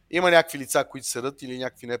 има някакви лица, които седат или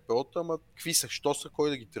някакви НПО-та, ама какви са, що са, кой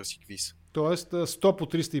да ги търси, какви са. Тоест 100 по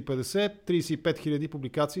 350, 35 хиляди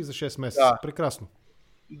публикации за 6 месеца. Да. Прекрасно.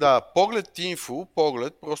 Да, Поглед Инфо,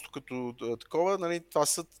 просто като такова, нали, това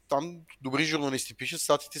са там добри журналисти пишат,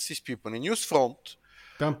 статите са изпипани. Newsfront.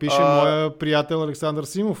 Там пише моя приятел Александър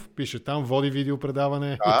Симов, пише там, води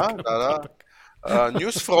видеопредаване. Да.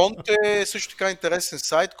 Newsfront е също така интересен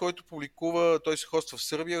сайт, който публикува, той се хоства в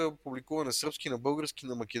Сърбия, публикува на сръбски, на български,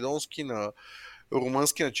 на македонски, на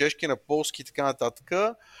румънски, на чешки, на полски и така нататък.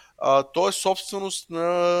 Той е собственост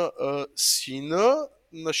на сина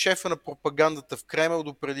на шефа на пропагандата в Кремъл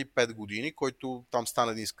до преди 5 години, който там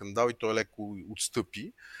стана един скандал и той леко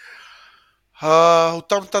отстъпи.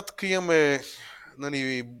 Оттам нататък имаме,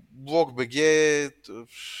 нали, блог.bg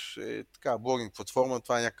е така блогинг платформа,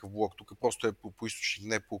 това е някакъв блог, тук просто е по източник,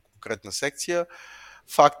 не по конкретна секция.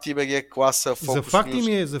 Факти.bg, класа,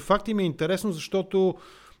 Focus За факти ми е интересно, защото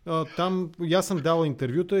там аз съм дал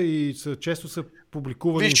интервюта и често са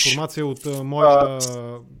публикували информация от моя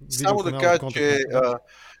само да кажа, че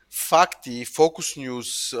факти, Focus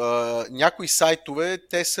News, някои сайтове,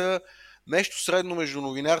 те са нещо средно между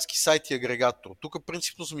новинарски сайт и агрегатор. Тук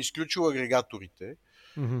принципно съм изключил агрегаторите,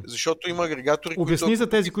 защото има агрегатори, Обясни за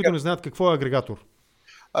тези, които не знаят какво е агрегатор.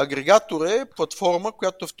 Агрегатор е платформа,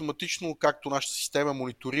 която автоматично, както нашата система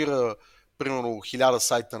мониторира примерно 1000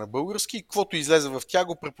 сайта на български и каквото излезе в тях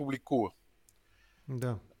го препубликува.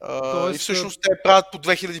 Да. И всъщност те правят по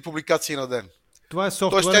 2000 публикации на ден. Това е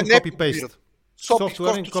софтуерен копипейст.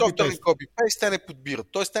 Софтуерен копипейст те не подбират.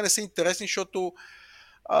 Тоест те не са интересни, защото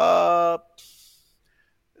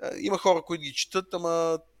има хора, които ги четат,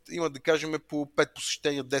 ама има, да кажем, по 5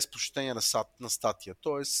 посещения, 10 посещения на статия.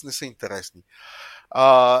 Тоест не са интересни.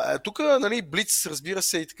 Тук, нали, Блиц, разбира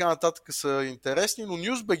се, и така нататък са интересни, но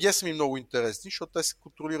News.bg са ми много интересни, защото те се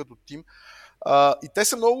контролират от Тим. И те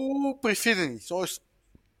са много префидени. Тоест,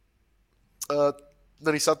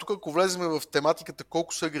 нали, сега тук, ако влезем в тематиката,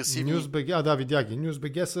 колко са агресивни. News.bg, да, видя ги.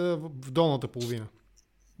 News.bg са в долната половина.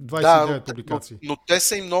 29 публикации. Но те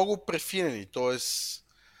са и много префинени, т.е.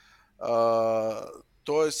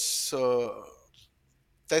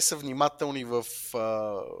 те са внимателни в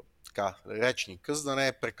речника, за да не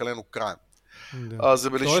е прекалено краен. Да.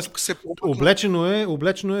 Забележи, тук се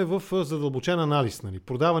облечено е в задълбочен анализ. Нали?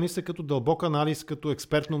 Продава ни се като дълбок анализ, като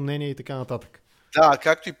експертно мнение и така нататък. Да,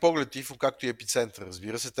 както и Поглед Инфо, както и Епицентър,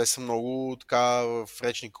 разбира се. Те са много така в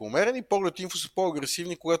речника умерени. Поглед Инфо са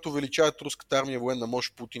по-агресивни, когато увеличават руската армия, военна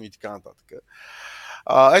мощ, Путин и така нататък.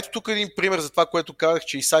 Ето тук един пример за това, което казах,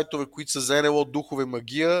 че и сайтове, които са за НЛО, духове,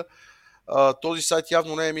 магия, този сайт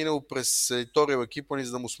явно не е минал през едиториал екипа ни,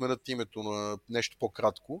 за да му сменят името на нещо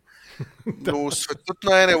по-кратко. Но светът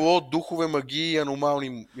на НЛО, духове, магии и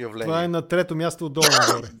аномални явления. Това е на трето място отдолу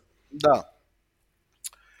нагоре. Да.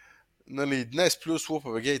 Нали, днес плюс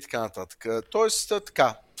ЛУП.бг и така нататък. Тоест,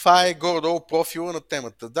 така. Това е горе-долу профила на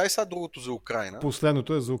темата. Дай сега другото за Украйна.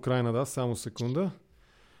 Последното е за Украйна, да, само секунда.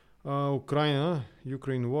 Украйна,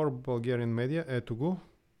 Ukraine War, Bulgarian Media, ето го.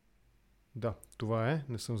 Да, това е,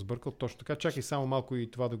 не съм сбъркал точно така. Чакай само малко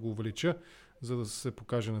и това да го увелича, за да се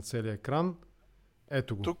покаже на целия екран.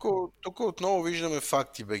 Ето го. Тук отново виждаме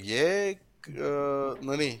факти БГ,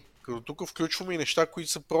 нали, като тук включваме и неща,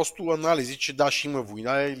 които са просто анализи, че да, ще има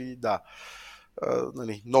война или да.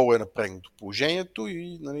 Нали, много е напрегнато положението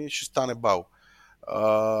и нали, ще стане бал.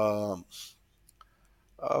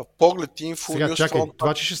 Поглед Инфо... Сега, чакай,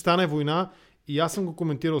 това, че ще стане война, и аз съм го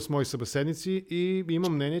коментирал с мои събеседници и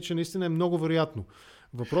имам мнение, че наистина е много вероятно.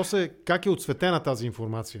 Въпросът е как е отцветена тази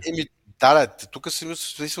информация. Тук съм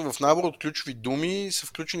в набор от ключови думи, са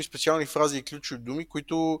включени специални фрази и ключови думи,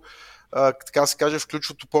 които, така се каже,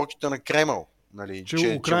 включват опорките на Кремъл. Нали,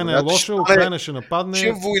 че Украйна е лоша, Украйна ще нападне.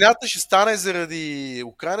 Че войната ще стане заради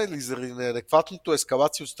Украйна или заради неадекватното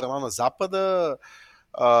ескалация от страна на Запада,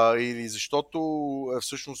 или защото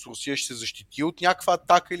всъщност Русия ще се защити от някаква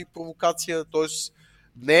атака или провокация. Т.е.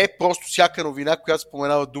 не е просто всяка новина, която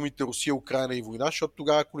споменава думите Русия, Украйна и война, защото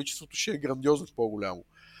тогава количеството ще е грандиозно по-голямо.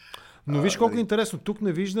 Но виж колко е интересно. Тук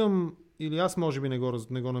не виждам, или аз може би не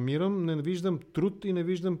го намирам, не виждам труд и не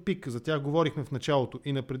виждам пик. За тях говорихме в началото.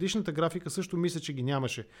 И на предишната графика също мисля, че ги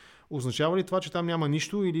нямаше. Означава ли това, че там няма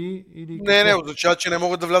нищо или Не, означава, че не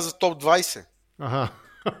могат да влязат в топ 20. Ага.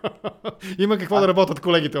 Има какво да работят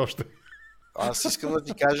колегите още. Аз искам да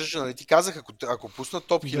ти кажа, че нали, ти казах, ако пуснат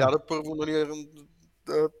топ 1000, първо нали,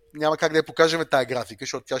 няма как да я покажем тая графика,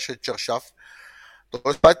 защото тя ще е чаршав.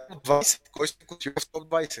 Тоест, това е топ 20. Кой се котира в топ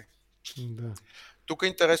 20? Да. Тук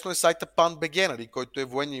интересно е сайта PAN.BG, нали, който е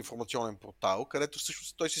военния информационен портал, където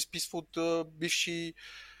всъщност той се списва от бивши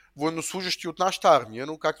военнослужащи от нашата армия,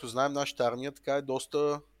 но както знаем, нашата армия така е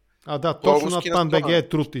доста... да, точно над PAN.BG е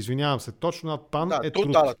труд, извинявам се. Точно над PAN е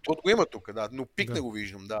труд. Да, труд го има тук, да, но пик не го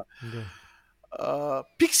виждам, да.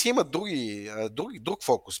 Пик си имат друг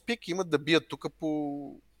фокус. Пик имат да бият тук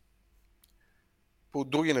по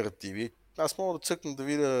други наративи. Аз мога да цъкна да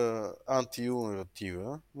видя анти-ю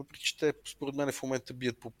наратива, въпреки че те според мен в момента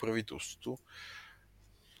бият по правителството.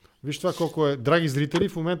 Виж това колко е. Драги зрители,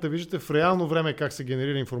 в момента виждате в реално време как се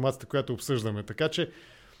генерира информацията, която обсъждаме. Така че,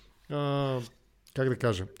 как да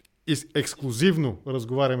кажа, ексклюзивно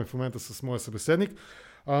разговаряме в момента с моя събеседник.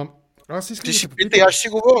 Аз искам ти си питай, аз ще си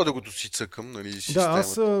говоря, докато си цъкам. Нали, да,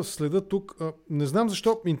 аз следа тук. Не знам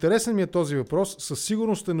защо. Интересен ми е този въпрос. Със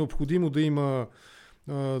сигурност е необходимо да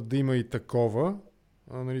има и такова.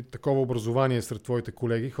 Нали, такова образование сред твоите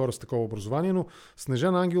колеги, хора с такова образование, но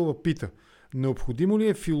Снежана Ангелова пита: необходимо ли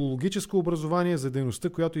е филологическо образование за дейността,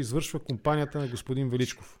 която извършва компанията на господин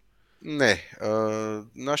Величков? Не.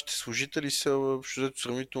 Нашите служители са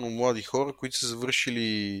сравнително млади хора, които са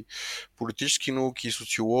завършили политически науки,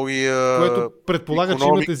 социология, което предполага, че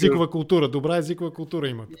имат езикова култура. Добра езикова култура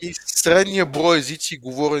имат. И средния брой езици,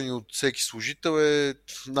 говорени от всеки служител, е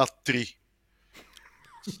над 3.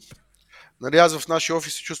 Нали, аз в нашия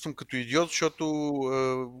офис се чувствам като идиот, защото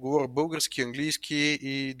говоря български, английски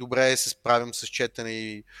и добре се справям с четене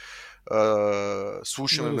и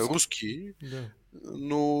слушане на руски. Да.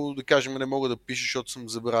 Но, да кажем, не мога да пиша, защото съм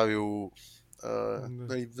забравил.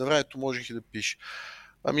 На времето можех и да пиша.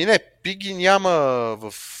 Ами не, пиги няма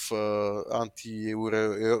в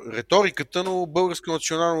антиреториката, но Българско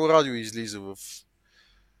национално радио излиза в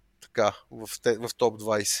топ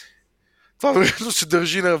 20. Това вероятно се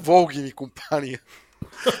държи на Волгин и компания.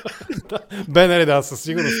 Нали, да, със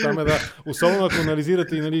сигурност. Там е, да. Особено ако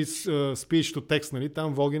анализирате и нали, speech to text, нали,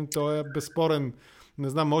 там Волгин, той е безспорен. Не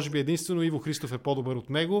знам, може би единствено Иво Христов е по-добър от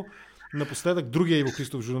него. Напоследък другия Иво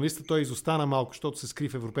Христов, журналист, той изостана малко, защото се скри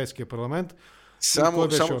в Европейския парламент. Само,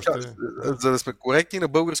 беше още? за да сме коректни, на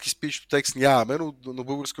български speech to text нямаме, но на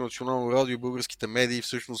Българско национално радио и българските медии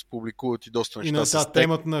всъщност публикуват и доста неща. И на текст,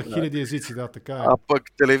 темат на хиляди езици, да, така е. А пък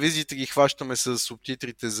телевизиите ги хващаме с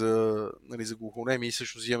субтитрите за глухонеми и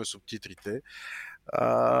всъщност взимаме субтитрите.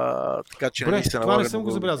 Така че добре, не се това не съм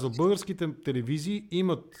го забелязал. Българските телевизии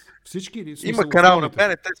имат всички или има канал на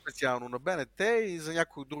БНТ специално, на БНТ и за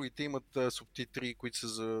някои от другите имат субтитри, които са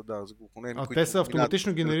за глухонеми. А те са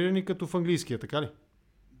автоматично генерирани като в английския, така ли?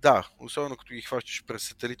 Да, особено като ги хващаш през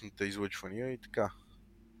сателитните излъчвания и така.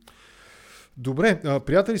 Добре,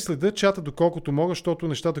 приятели, следа чата доколкото мога, защото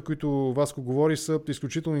нещата, които Васко говори, са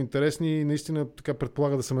изключително интересни и наистина така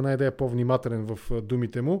предполага да съм една идея по-внимателен в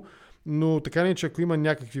думите му. Но така не, че ако има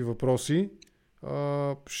някакви въпроси,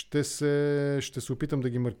 ще се опитам да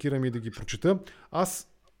ги маркирам и да ги прочета. Аз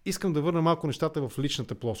искам да върна малко нещата в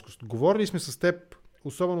личната плоскост. Говорили сме с теб,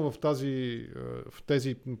 особено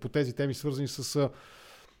по тези теми, свързани с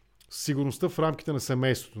сигурността в рамките на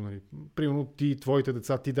семейството. Нали. Примерно ти, твоите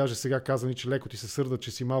деца, ти даже сега казани, че леко ти се сърдат,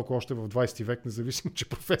 че си малко още в 20 век, независимо, че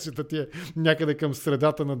професията ти е някъде към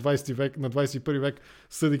средата на 20 век, на 21 век,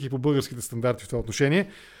 съдейки по българските стандарти в това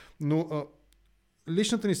отношение. Но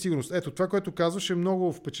личната ни сигурност, ето това, което казваш е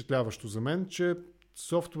много впечатляващо за мен, че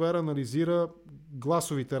софтуер анализира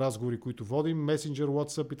гласовите разговори, които водим, Messenger,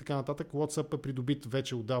 WhatsApp и така нататък. WhatsApp е придобит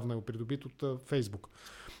вече отдавна, е придобит от Facebook.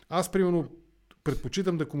 Аз, примерно,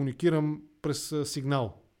 предпочитам да комуникирам през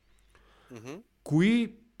сигнал. Mm-hmm.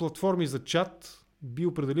 Кои платформи за чат би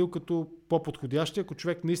определил като по-подходящи, ако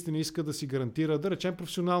човек наистина иска да си гарантира, да речем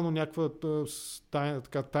професионално някаква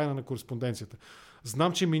тайна на кореспонденцията?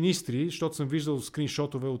 Знам, че министри, защото съм виждал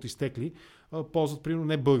скриншотове от изтекли, ползват, примерно,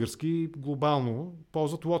 не български, глобално,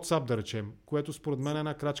 ползват WhatsApp, да речем, което според мен е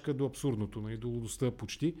една крачка до абсурдното, нали, до лудостта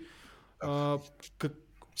почти.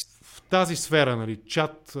 В тази сфера, нали,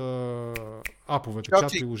 чат аповете,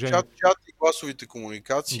 чат приложения. Чат и гласовите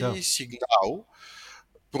комуникации, сигнал,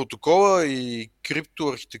 протокола и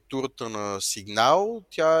криптоархитектурата на сигнал,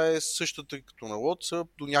 тя е същата като на WhatsApp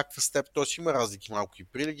до някаква степен, т.е. има разлики малко и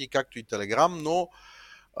прилики, както и Telegram, но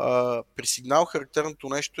при сигнал характерното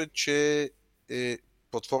нещо е, че е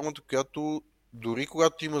платформата, която дори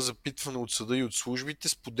когато има запитване от съда и от службите,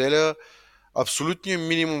 споделя абсолютния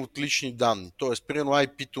минимум от лични данни. Тоест, примерно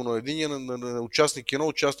IP-то на единия, на участник 1,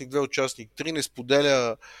 участник 2, участник 3 не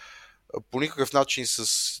споделя по никакъв начин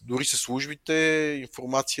дори с службите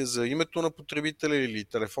информация за името на потребителя или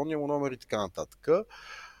телефонния му номер и така нататък.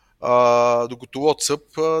 Докато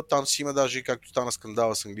WhatsApp, там си има даже, както стана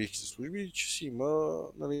скандала с английските служби, че си има,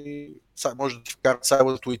 нали, може да ти вкара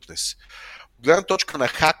Cyber Witness. От гледна точка на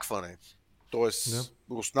хакване, т.е.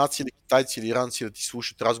 руснаци или китайци или иранци да ти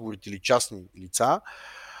слушат разговорите или частни лица,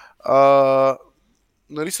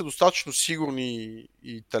 нали, са достатъчно сигурни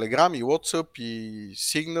и Telegram, и WhatsApp, и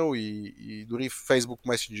Signal, и дори Facebook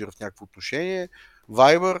Messenger в някакво отношение,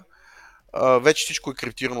 Viber. Вече всичко е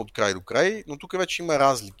криптирано от край до край, но тук вече има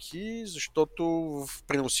разлики, защото в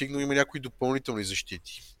примерно Signal има някои допълнителни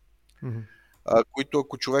защити. Mm-hmm. Които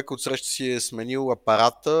ако човек отсреща си е сменил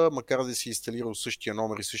апарата, макар да си инсталирал същия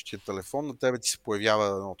номер и същия телефон, на тебе ти се появява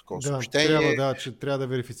едно такова съобщение. Трябва да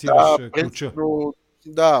верифицираш ключа.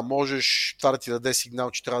 Да, можеш това да ти даде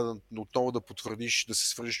сигнал, че трябва отново да потвърдиш, да се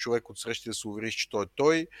свържиш човек отсреща и да се увериш, че той е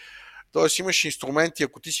той. Тоест имаш инструменти,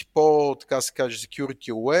 ако ти си така се каже,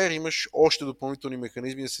 security aware, имаш още допълнителни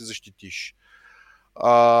механизми да се защитиш.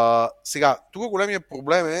 Сега, тук големия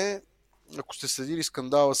проблем е, ако сте следили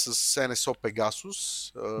скандала с NSO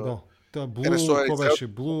Pegasus. Какво беше?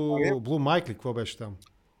 Blue Mike ли? Какво беше там?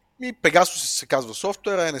 Pegasus се казва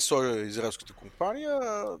софтуер, NSO е израелската компания.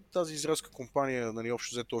 Тази израелска компания, нали,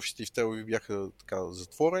 общо взето офисите в Телави бяха така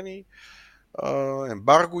затворени.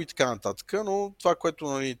 Ембарго и така нататък, но това, което,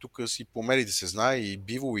 нали, тук си по медиите се знае, и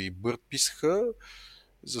Биво, и Бърт писаха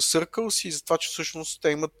за Circles и за това, че всъщност те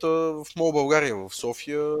имат в МОЛ България, в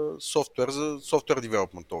София, софтуер за Software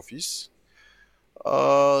Development Office.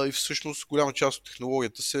 И всъщност голяма част от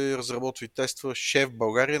технологията се разработва и тества в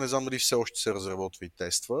България. Не знам дали все още се разработва и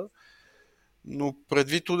тества. Но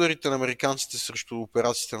предвид ударите на американците срещу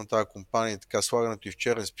операциите на тази компания, така слагането и в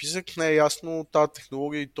черен списък, не е ясно тази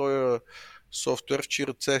технология и този софтуер в чии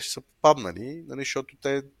ръце са попаднали, нали, защото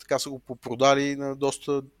те така са го попродали на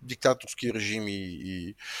доста диктаторски режими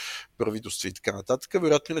и правителства и така нататък,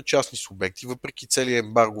 вероятно и на частни субекти, въпреки целият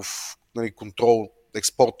ембаргов, нали, контрол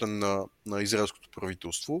експортен на израелското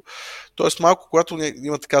правителство. Тоест малко, когато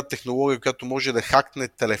има такава технология, която може да хакне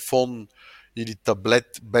телефон или таблет,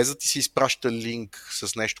 без да ти се изпраща линк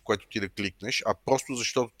с нещо, което ти да кликнеш, а просто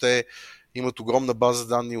защото те имат огромна база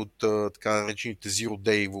данни от така наречените Zero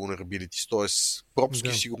Day vulnerabilities, т.е. пропуски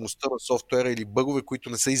в сигурността на софтуера или бъгове, които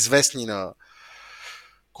не са известни на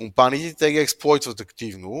компаниите, те ги експлойтват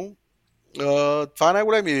активно. Това е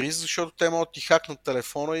най-големият риск, защото те могат ти хакнат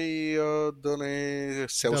телефона и да не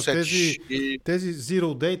се усетиш. Тези Zero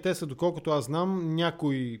Day, те са, доколкото аз знам,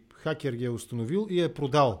 някой хакер ги е установил и е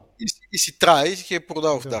продал. И си трае, и ги е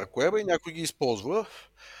продал в Dark Web и някой ги използва.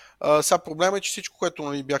 Сега проблема е, че всичко,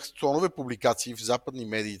 което бяха тонове публикации в западни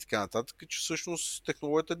медии и така нататък, че всъщност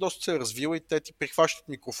технологията доста се развила и те ти прихващат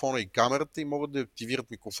микрофона и камерата и могат да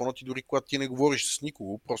активират микрофона ти, дори когато ти не говориш с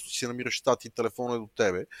никого, просто си намираш щати и телефона е до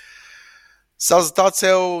тебе. Сега за тази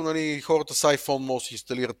цел хората с iPhone могат да си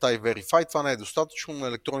инсталират iVerify. Това не е достатъчно.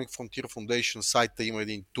 На Electronic Frontier Foundation сайта има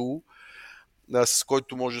един тул, с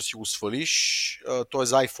който може да си го свалиш. Той е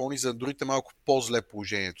за iPhone и за Android е малко по-зле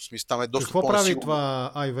положението. В смисъл, там е доста Какво прави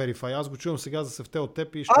това iVerify? Аз го чувам сега за севте от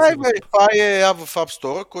теб и ще iVerify е ап в App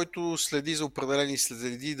Store, който следи за определени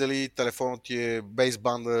следи дали телефонът ти е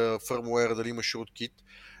бейсбанда, фърмуер, дали има шорткит.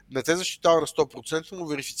 Не те защитава на 100%, но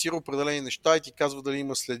верифицира определени неща и ти казва дали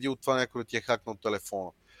има следи от това някой да ти е хакнал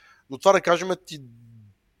телефона. Но това, да кажем, ти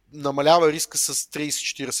намалява риска с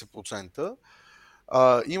 30-40%.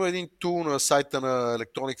 Има един тул на сайта на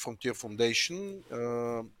Electronic Frontier Foundation.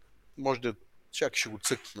 Може да... Чакай, ще го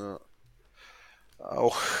цъкна.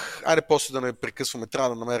 Айде после да не прекъсваме. Трябва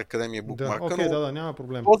да намеря къде ми е букмарка. Да, няма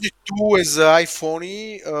проблем. Този тул е за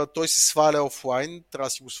iPhone. Той се сваля офлайн. Трябва да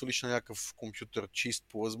си го свалиш на някакъв компютър чист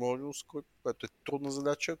по възможност, което е трудна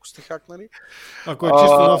задача, ако сте хакнали. Ако е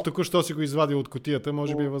чисто нов, току-що си го извадил от кутията,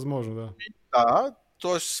 може би е възможно, да. Да,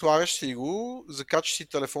 т.е. слагаш си го, закачаш си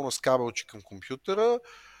телефона с кабелче към компютъра,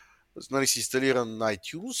 си инсталиран на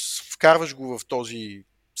iTunes, вкарваш го в този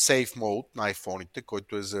Safe Mode на iPhone-ите,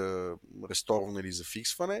 който е за ресторване или за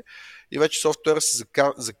фиксване, и вече софтуера се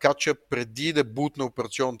закача преди да бутне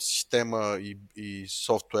операционната система и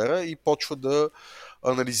софтуера и почва да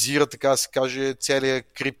анализира, така да се каже, целият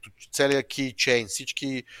keychain,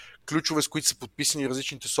 всички ключове, с които са подписани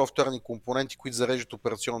различните софтуерни компоненти, които зареждат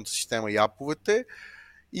операционната система и аповете,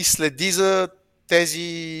 и следи за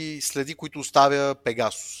тези следи, които оставя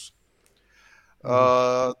Pegasus.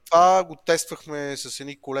 Това го тествахме с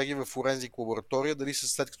едни колеги в Forensic лаборатория, дали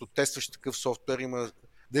след като тестваш такъв софтуер има,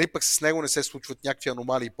 дали пък с него не се случват някакви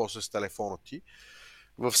аномалии после с телефона ти.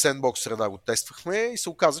 В Sandbox среда го тествахме и се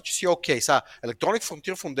оказа, че си окей. Сега, Electronic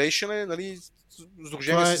Frontier Foundation е,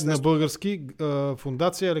 сдружение с... Това е на български,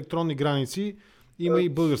 фундация Електронни граници, има и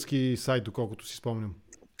български сайт, доколкото си спомням.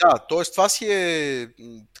 Да, т.е. това си е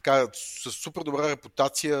така, с супер добра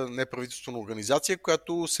репутация неправителствена организация,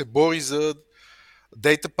 която се бори за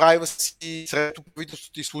data privacy, срещу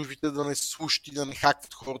правителството и службите да не слушат и да не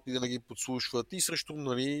хакват хората и да не ги подслушват и срещу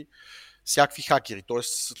всякакви хакери.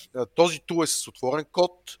 Тоест, този тул е с отворен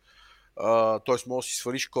код, т.е. може да си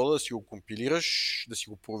свалиш кода, да си го компилираш, да си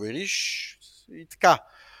го провериш и така.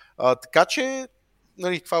 Така че,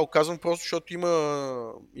 това го казвам просто, защото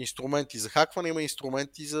има инструменти за хакване, има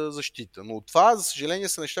инструменти за защита. Но това, за съжаление,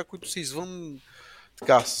 са неща, които са извън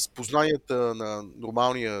с познанията на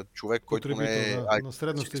нормалния човек, който не е... на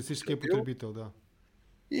средностатистическия потребител, да.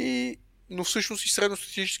 Но всъщност и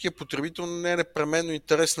средностатистическия потребител не е непременно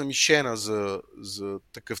интересна мишена за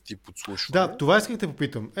такъв тип подслушване. Да, това исках да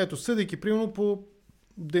попитам. Ето, съдейки примерно по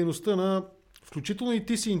дейността на... Включително и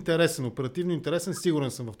ти си интересен, оперативно интересен,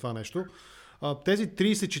 сигурен съм в това нещо. Тези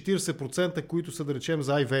 30-40%, които са, да речем,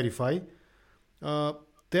 за iVerify,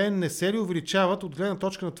 те не се ли увеличават от гледна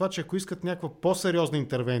точка на това, че ако искат някаква по-сериозна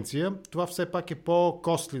интервенция, това все пак е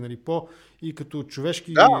по-костли, и като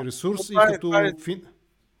човешки ресурс, и като...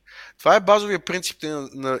 Това е базовия принцип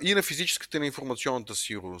и на физическата и на информационната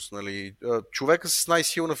сигурност. Човека с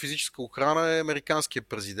най-силна физическа охрана е американският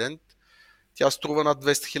президент. Тя струва над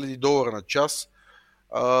 $200,000 на час.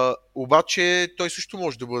 Обаче той също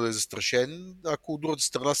може да бъде застрашен, ако от другата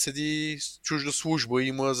страна седи чужда служба и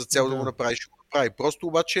има за цел да го направи, ще го направи. Просто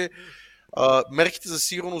обаче мерките за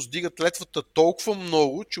сигурност дигат летвата толкова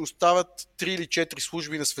много, че оставят 3 или 4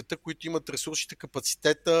 служби на света, които имат ресурсите,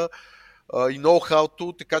 капацитета и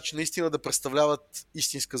ноу-хауто, така че наистина да представляват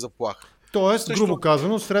истинска заплаха. Тоест, грубо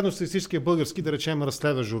казано, средностатистическия български, да речем,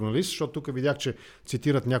 разследващ журналист, защото тук видях, че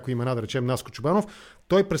цитират някои имена, да речем Наско Чубанов,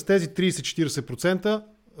 той през тези 30-40%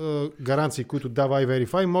 гаранции, които дава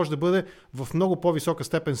iVerify, може да бъде в много по-висока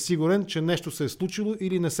степен сигурен, че нещо се е случило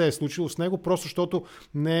или не се е случило с него, просто защото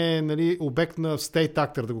не е обект на state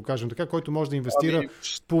actor, да го кажем така, който може да инвестира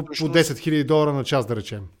по $10,000 на час, да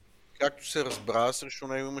речем. както се разбра, срещу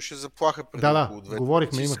него имаше заплаха преди Да, около 2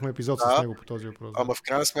 говорихме, седмици. имахме епизод с него по този въпрос. Ама в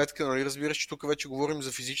крайна сметка, нали, разбираш, че тук вече говорим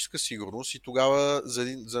за физическа сигурност и тогава за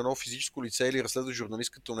едно физическо лице или разследващ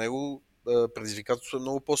журналист като него предизвикателството е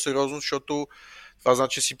много по-сериозно, защото това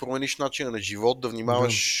значи да си промениш начина на живот, да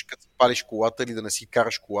внимаваш като палиш колата или да не си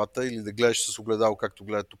караш колата или да гледаш с огледало, както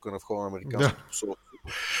гледат тук на входа на американското посолство.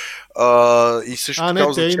 И също така не, те и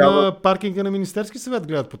означава... на паркинга на Министерски съвет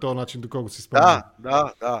гледат по този начин, доколко си спомням.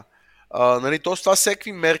 Да. Нали, тоест това са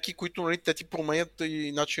всеки мерки, които нали, те ти променят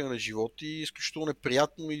и начина на живот и изключително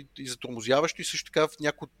неприятно и затормозяващо и също така в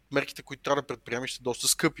някои от мерките, които трябва да предприемеш, са доста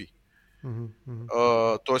скъпи.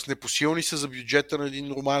 Тоест непосилни са за бюджета на един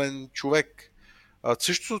нормален човек.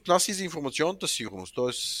 Също се отнася и за информационната сигурност.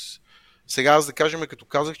 Тоест сега аз да кажем, като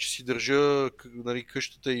казах, че си държа нали,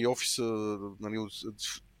 къщата и офиса нали,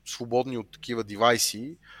 свободни от такива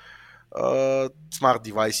девайси, смарт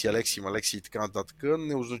девайси, Алекси и така нататък,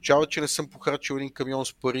 не означава, че не съм похарчил един камион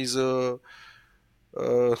с пари за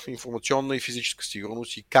информационна и физическа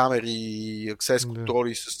сигурност и камери, и аксес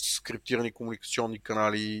контроли с криптирани комуникационни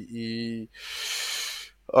канали и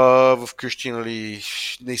в къщи, нали,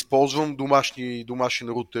 не използвам домашен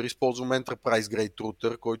рутер, използвам Enterprise Grade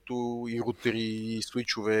рутер, който и рутери, и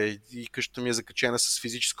свичове, и къщата ми е закачена с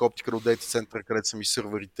физическа оптика до дейта центъра, където са ми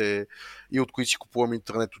сървърите и от които си купувам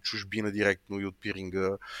интернет от чужбина директно и от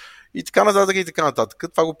пиринга и така нататък и така нататък.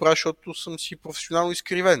 Това го правя, защото съм си професионално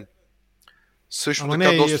изкривен. Също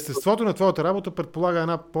така, и естеството на твоята работа предполага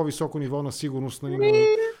една по-високо ниво на сигурност.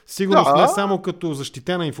 Сигурност не само като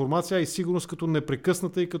защитена информация, а и сигурност като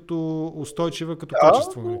непрекъсната и като устойчива, като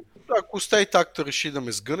качество. Ако State Act реши да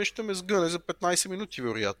ме сгъне, ще ме сгъне за 15 минути,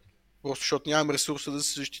 вероятно. Просто защото нямам ресурса да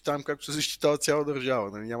се защитавам, както се защитава цяла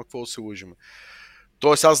държава. Нали? Няма какво да се лъжим.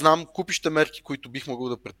 Тоест аз знам купища мерки, които бих могъл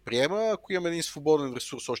да предприема, ако имам един свободен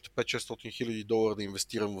ресурс, още 5-600 хиляди долара да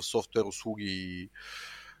инвестирам в софтуер услуги.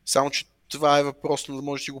 Само че това е въпрос на да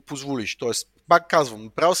можеш да си го позволиш. Тоест, пак казвам,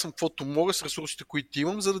 направил съм каквото мога с ресурсите, които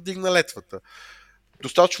имам, за да дигна летвата.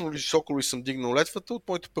 Достатъчно ли високо ли съм дигнал летвата? От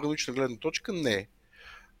моята паранична гледна точка не.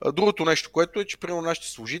 Другото нещо, което е, че примерно нашите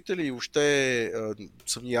служители и въобще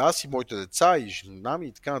самия аз и моите деца и жена ми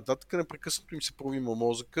и така нататък, непрекъснато им се провима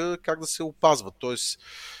мозъка как да се опазват. Тоест,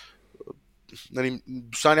 нали,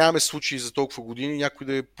 до сега нямаме случаи за толкова години някой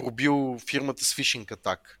да е пробил фирмата с фишинг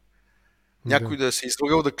атак. Някой да се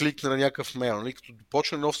излагал да кликне на някакъв мейл. Нали? Като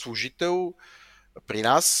почне нов служител при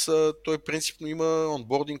нас, той принципно има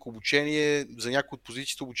онбординг, обучение. За някои от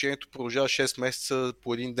позициите обучението продължава 6 месеца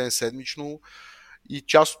по един ден седмично и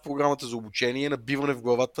част от програмата за обучение е набиване в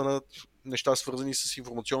главата на неща, свързани с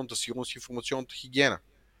информационната сигурност и информационната хигиена.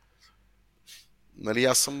 Нали,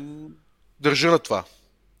 аз съм държа на това.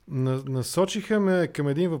 Насочиха ме към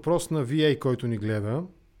един въпрос на VA, който ни гледа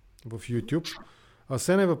в YouTube. А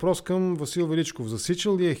сен е въпрос към Васил Величков.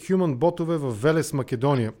 Засичал ли е Human ботове в Велес,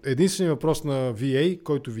 Македония? Единственият въпрос на VA,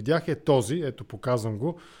 който видях е този. Ето, показвам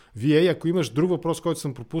го. VA, ако имаш друг въпрос, който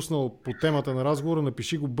съм пропуснал по темата на разговора,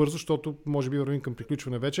 напиши го бързо, защото може би вървим към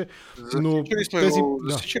приключване вече. Но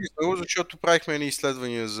засичали сме го, защото правихме едни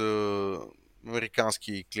изследвания за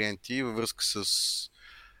американски клиенти във връзка с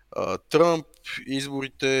Тръмп,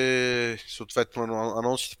 изборите, съответно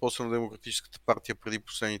анонсите после на Демократическата партия преди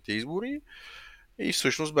последните избори. И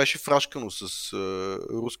всъщност беше фрашкано с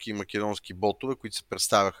руски и македонски ботове, които се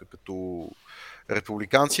представяха като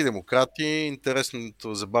републиканци, демократи.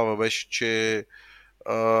 Интересната забава беше, че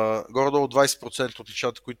горе-долу 20% от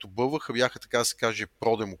нещата, които бълваха, бяха, така да се каже,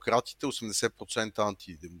 продемократите, 80%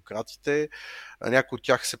 антидемократите. Някои от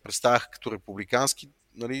тях се представяха като републикански,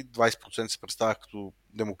 нали, 20% се представяха като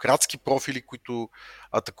демократски профили, които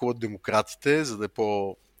атакуват демократите, за да е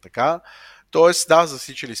по-така. Тоест, да,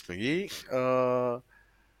 засичали сме ги.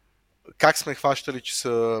 Как сме хващали, че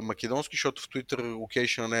са македонски, защото в Twitter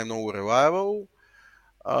локейшъна не е много reliable.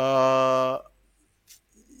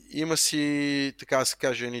 Има си, така да се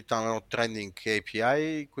каже, едно трендинг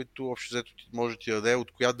API, които общо взето може да ти даде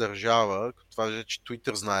от коя държава, като това е, че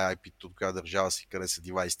Twitter знае IP-то, от коя държава си, къде са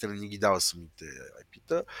девайсите, не ги дава самите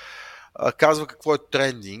IP-та. Казва какво е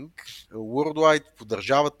трендинг, worldwide, по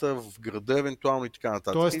държавата, в града, евентуално и така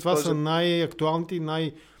нататък. Тоест, това са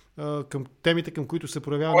най-актуалните към темите, към които се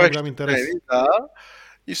проявява най-голям интерес. Да.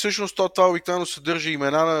 И всъщност това обикновено съдържа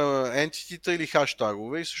имена на ентитите или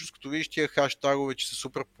хаштагове. И всъщност като видиш тия хаштагове, че са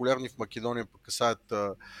супер популярни в Македония, пък касаят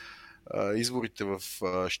изборите в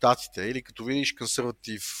щатите, или като видиш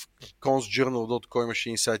консерватив consjournal.com имаше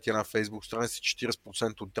инсайт една фейсбук страница,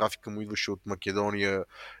 40% от трафика му идваше от Македония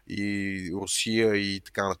и Русия и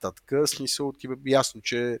така нататък. Смисъл ти бе ясно,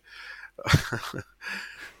 че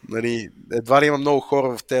Нали, едва ли има много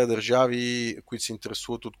хора в тези държави, които се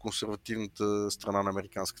интересуват от консервативната страна на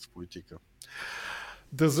американската политика.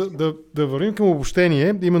 Да вървим към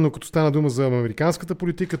обобщение, именно като стана дума за американската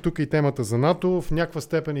политика, тук и темата за НАТО, в някаква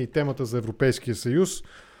степен и темата за Европейския съюз.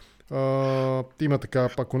 Има така,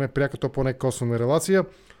 ако не пряка, то поне косвена релация.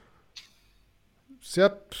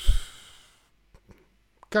 Сега,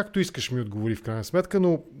 както искаш ми отговори в крайна сметка,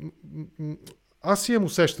 но аз имам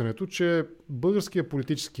усещането, че българският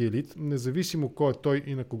политически елит, независимо кой е той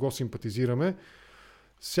и на кого симпатизираме,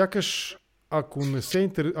 сякаш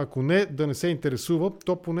ако не да не се интересува,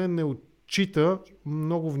 то поне не отчита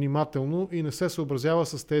много внимателно и не се съобразява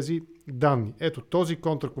с тези данни. Ето този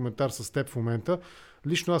контракоментар с теб в момента.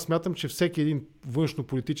 Лично аз смятам, че всеки един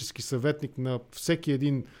външно-политически съветник на всеки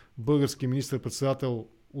един български министър-председател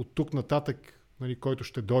от тук нататък, нали, който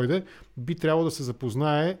ще дойде, би трябвало да се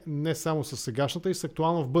запознае не само с сегашната и с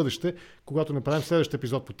актуална в бъдеще, когато направим следващия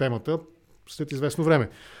епизод по темата след известно време.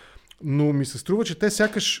 Но ми се струва, че те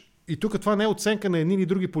сякаш и тук това не е оценка на едни или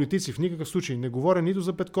други политици, в никакъв случай. Не говоря нито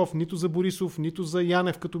за Петков, нито за Борисов, нито за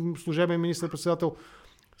Янев като служебен министър-председател.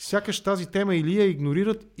 Сякаш тази тема или я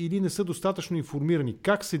игнорират, или не са достатъчно информирани.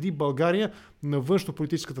 Как седи България на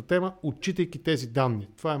външно-политическата тема, отчитайки тези данни?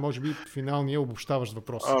 Това е, може би, финалния обобщаващ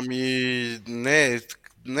въпрос. Не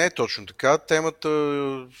е точно така. Темата,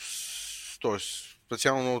 т.е.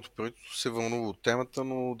 специално новото правителство се вълнува от темата,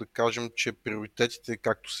 но да кажем, че приоритетите,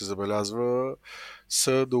 както се забелязва,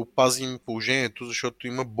 са да опазим положението, защото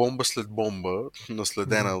има бомба след бомба,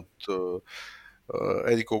 наследена от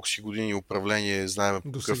еди колко си години управление, знаем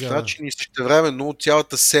по какъв начин, и същевременно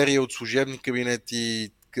цялата серия от служебни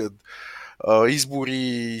кабинети, избори,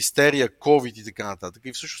 истерия, COVID и така нататък.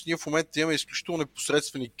 И всъщност ние в момента имаме изключително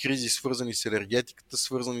непосредствени кризи, свързани с енергетиката,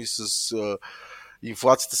 свързани с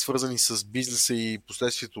инфлацията, свързани с бизнеса и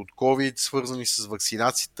последствията от COVID, свързани с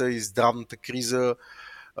вакцинацията и здравната криза.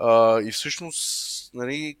 И всъщност,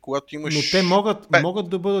 нали, когато имаш... Но те могат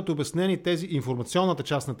да бъдат обяснени, тези, информационната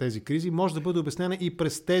част на тези кризи може да бъде обяснена и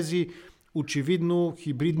през тези очевидно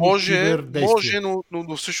хибридни кибердействия. Може,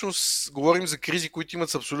 но всъщност говорим за кризи, които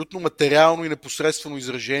имат абсолютно материално и непосредствено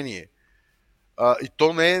изражение. И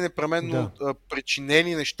то не е непременно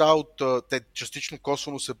причинени неща от... Те частично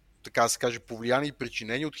косвено са, така да се каже, повлияни и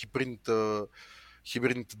причинени от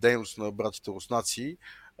хибридната дейност на братите руснаци,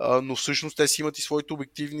 но всъщност те си имат и своите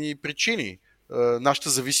обективни причини. Нашата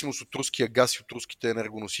зависимост от руския газ и от руските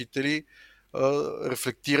енергоносители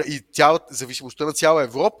рефлектира и зависимостта на цяла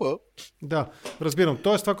Европа. Да, разбирам.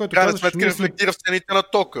 Тоест това, което казваш, сметка рефлектира в цените на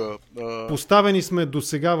тока. Поставени сме до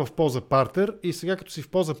сега в поза партер и сега като си в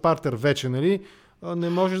поза партер вече, нали, не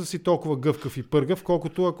можеш да си толкова гъвкав и пъргав,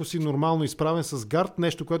 колкото ако си нормално изправен с гард,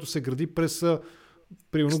 нещо, което се гради през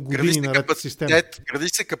примерно години наред система. Гради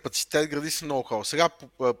се капацитет, гради се много хора. Сега,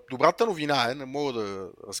 добрата новина не мога да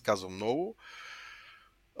разказвам много.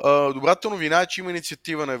 Добрата новина е, че има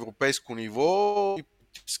инициатива на европейско ниво и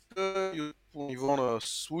по ниво на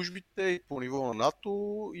службите, и по ниво на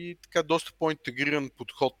НАТО, и така доста по-интегриран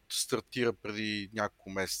подход стартира преди няколко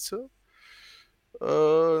месеца.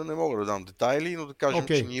 Не мога да дам детайли, но да кажем,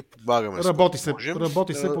 че ние помагаме.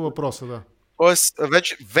 Работи се по въпроса, да. Тоест,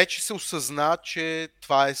 вече се осъзна, че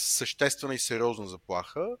това е съществена и сериозна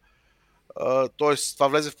заплаха. Тоест, това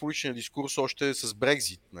влезе в публичния дискурс още с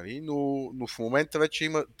Брекзит, нали? Но в момента вече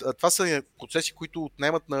има... Това са процеси, които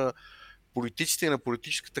отнемат на политиците и на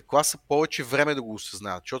политическата класа повече време да го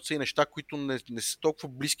осъзнаят, защото са и неща, които не са толкова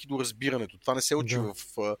близки до разбирането. Това не се учи в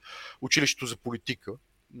училището за политика,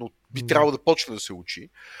 но би трябвало да почне да се учи.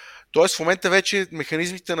 Тоест в момента вече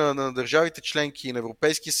механизмите на държавите членки и на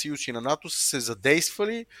Европейския съюз и на НАТО са се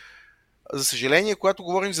задействали. За съжаление, когато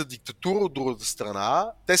говорим за диктатура от другата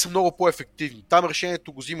страна, те са много по-ефективни. Там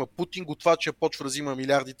решението го взима Путин, готвача почва да взима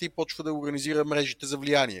милиардите и почва да организира мрежите за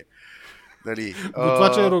влияние. Нали?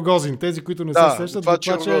 Готвача е Рогозин. Тези, които не се сещат,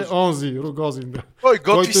 готвача е онзи Рогозин. Да.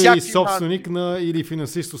 Който е и собственик или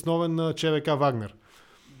финансист основен на ЧВК Вагнер.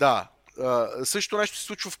 Да. Също нещо се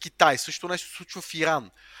случва в Китай, също нещо се случва в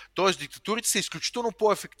Иран. Тоест диктатурите са изключително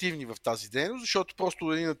по-ефективни в тази дейност, защото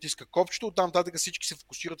просто един натиска копчето, оттам нататък всички се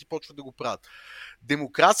фокусират и почват да го правят.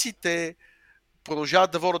 Демокрациите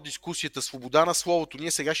продължават да водят дискусията, свобода на словото.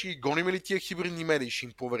 Ние сега ще ги гоним ли тия хибридни медии, ще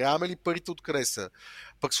им проверяваме ли парите откъде са.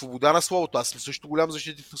 Пък свобода на словото. Аз съм също голям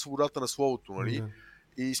защитник на свободата на словото, нали?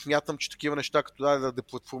 И смятам, че такива неща, като да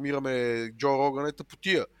деплатформираме Джо Роган, е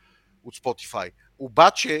тъпотия от Spotify.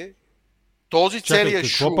 Обаче този целият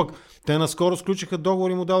шум... Пък? Те наскоро сключиха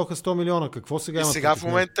договор и му дадоха 100 милиона. Какво сега имат? И сега в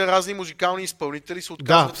момента разни музикални изпълнители се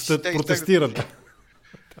отказват да протестират.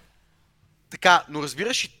 Така, но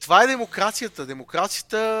разбираш, и това е демокрацията.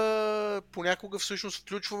 Демокрацията понякога всъщност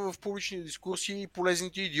включва в публични дискусии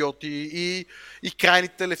полезните идиоти и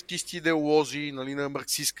крайните лефтисти идеолози, нали, на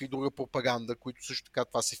марксистка и друга пропаганда, които също така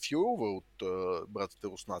това се филва от братите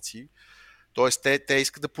руснаци. Тоест, те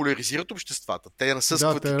искат да поляризират обществата. Те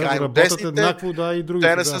насъскват и крайно десните, и другите,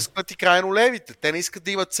 те насъскват и крайно левите. Те не искат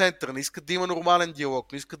да имат център, не искат да има нормален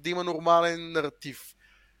диалог, не искат да има нормален наратив.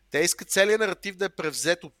 Те искат целият наратив да е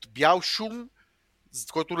превзет от бял шум,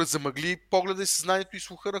 който да замъгли погледа и съзнанието и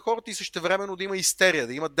слуха на хората, и същевременно да има истерия,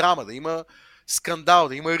 да има драма, да има скандал,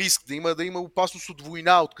 да има риск, да има опасност от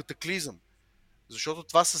война, от катаклизъм. Защото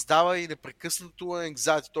това създава и непрекъснато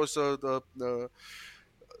anxiety, т.е.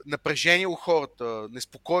 напрежение у хората,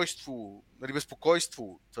 неспокойство, нали,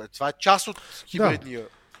 безпокойство. Това е част от хибридния.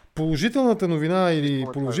 Положителната новина или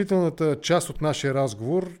положителната част от нашия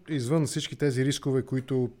разговор, извън всички тези рискове,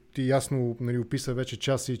 които ти ясно, нали, описа вече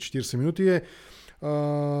час и 40 минути, е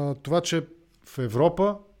това, че в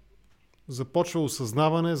Европа започва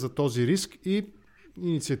осъзнаване за този риск и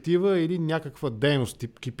инициатива или някаква дейност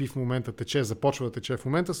кипи в момента, започва да тече в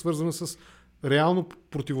момента, свързана с реално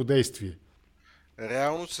противодействие.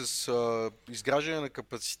 Реално с изграждане на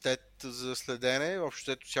капацитет за следене,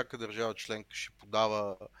 въобще всяка държава членка ще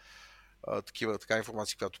подава така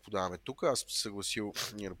информация, която подаваме тук. Аз съм се съгласил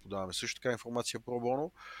ние да подаваме също така информация про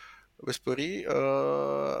боно, без пари,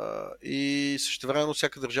 и същевременно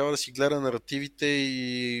всяка държава да си гледа наративите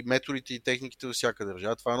и методите и техниките във всяка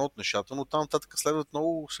държава. Това е едно от нещата, но там нататък следват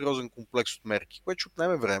много сериозен комплекс от мерки, което ще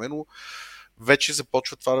отнеме време, но вече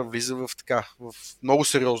започва това да влиза в много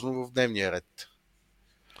сериозно в дневния ред.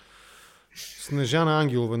 Снежана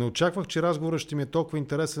Ангелова. Не очаквах, че разговорът ще ми е толкова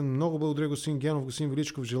интересен. Много благодаря, господин Генов, господин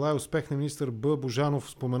Величков. Желая успех на министър Б. Божанов.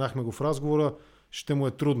 Споменахме го в разговора. Ще му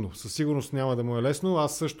е трудно. Със сигурност няма да му е лесно.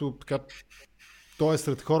 Аз също така... Той е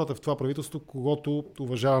сред хората в това правителство, когото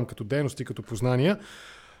уважавам като дейност и като познания.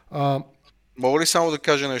 Мога ли само да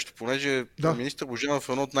кажа нещо? Понеже министър Божанов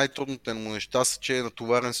е едно от най-трудните му неща, че е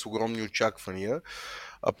натоварен с огромни очаквания.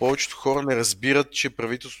 А повечето хора не разбират, че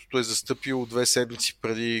правителството е застъпило 2 седмици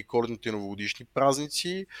преди коледните и новогодишни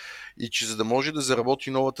празници и че за да може да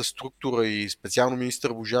заработи новата структура и специално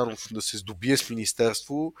министър Божанов да се здобие с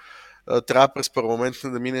министерство, трябва през парламента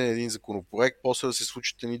да мине един законопроект, после да се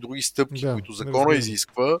случат едни други стъпки, които закона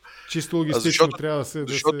изисква. Чисто логистично трябва да се...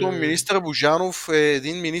 Защото министър Божанов е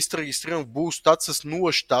един министър регистриран в Булстат с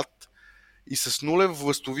 0 щат и с нулев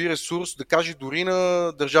властови ресурс, да каже дори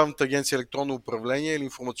на Държавната агенция електронно управление или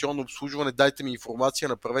информационно обслужване, дайте ми информация,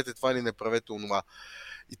 направете това или не правете онова.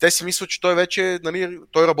 И те си мислят, че той вече, нали,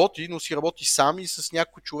 той работи, но си работи сам и с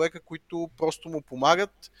някои човека, които просто му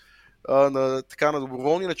помагат на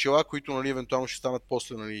доброволни начала, които, нали, евентуално ще станат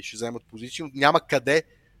после, нали, ще вземат позиции, но няма къде,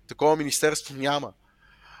 такова министерство няма.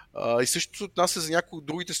 И също се отнася за някои от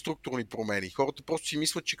другите структурни промени. Хората просто си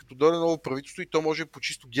мислят, че като дойде ново правителство и то може по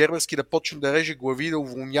чисто германски да почне да реже глави, да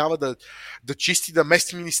уволнява, да чисти, да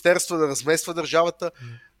мести министерства, да размества държавата.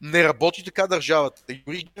 Не работи така държавата. И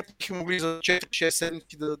дори биха могли за 4-6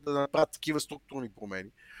 седмици да направят такива структурни промени.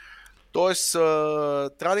 Тоест,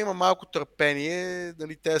 трябва да има малко търпение,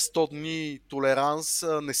 нали, тези 100 дни толеранс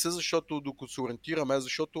не са защото докато се ориентираме, а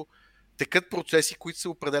защото текат процеси, които са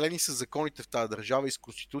определени с законите в тази държава и с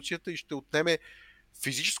Конституцията и ще отнеме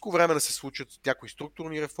физическо време да се случат някои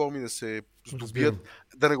структурни реформи, да се здобият.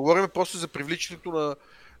 Да не говорим просто за привличането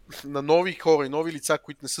на нови хора и нови лица,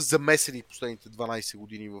 които не са замесени последните 12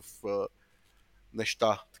 години в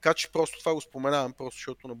неща. Така че просто това го споменавам, просто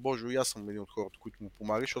защото на Божо и аз съм един от хората, които му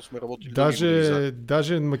помагат, защото сме работили.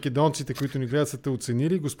 Даже македонците, които ни гледат, са те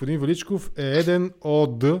оценили. Господин Величков е един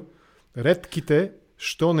от редките,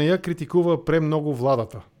 що не я критикува премного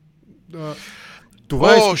владата.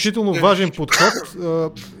 Това е изключително важен подход.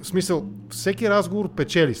 В смисъл, всеки разговор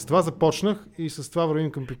печели. С това започнах и с това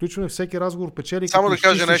вървим към приключване. Всеки разговор печели. Само да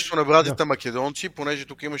кажа нещо на братята македонци, понеже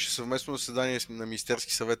тук имаше съвместно заседание на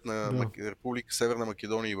Министерски съвет на Република Северна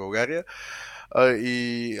Македония и България.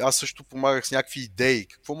 И аз също помагах с някакви идеи.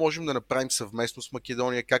 Какво можем да направим съвместно с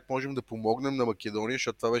Македония? Как можем да помогнем на Македония?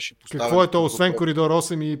 Защото това беше поставено. Какво е то, освен коридор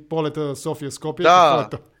 8 и полета София-Скопия? Да,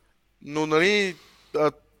 но нали...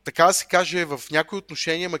 Така да се каже, в някои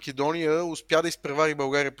отношения Македония успя да изпревари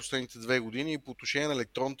България последните 2 години и по отношение на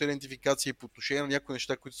електронната идентификация и по отношение на някои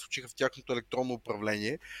неща, които се случиха в тяхното електронно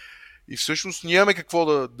управление. И всъщност ние имаме какво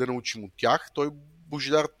да научим от тях. Той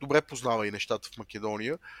Божидар добре познава и нещата в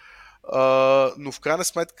Македония. Но в крайна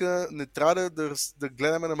сметка не трябва да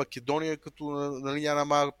гледаме на Македония като нали,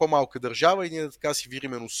 една по-малка държава и ние да така си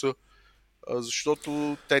вириме носа.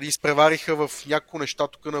 Защото те ни изпревариха в някои неща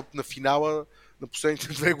тук на финала на последните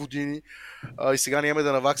 2 години и сега няма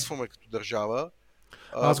да наваксваме като държава.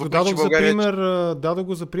 Аз го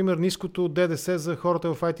дадох за пример ниското ДДС за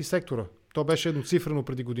хората в IT сектора. То беше едноцифрено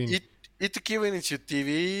преди години. И такива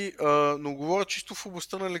инициативи, но говоря чисто в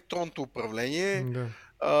областта на електронното управление. Да.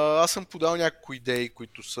 Аз съм подал няколко идеи,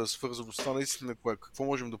 които са свързани с това наистина, какво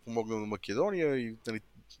можем да помогнем на Македония и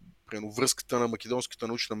връзката на македонската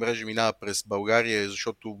научна мрежа минава през България,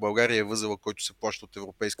 защото България е възела, който се плаща от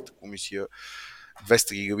Европейската комисия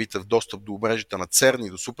 200 гигабита в достъп до мрежата на ЦЕРН и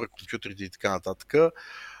до суперкомпютрите и така нататък.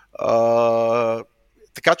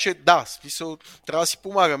 Така че да, в смисъл, трябва да си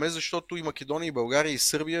помагаме, защото и Македония, и България, и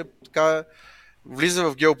Сърбия така влиза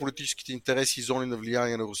в геополитическите интереси и зони на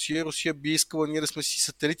влияние на Русия. Русия би искала ние да сме си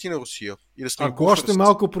сателити на Русия. И да сме Ако още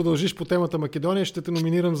малко продължиш по темата Македония, ще те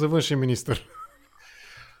номинирам за външен министър.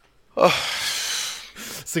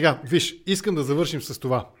 Сега, виж, искам да завършим с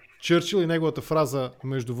това. Чърчил и неговата фраза: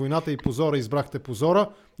 между войната и позора избрахте позора,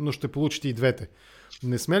 но ще получите и двете.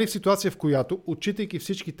 Не сме ли в ситуация, в която, отчитайки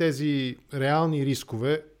всички тези реални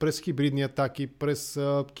рискове през хибридни атаки, през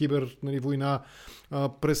война,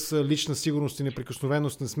 през лична сигурност и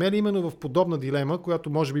неприкосновеност, не сме ли именно в подобна дилема, която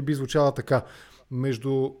може би звучала така: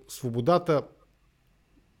 между свободата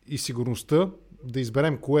и сигурността, да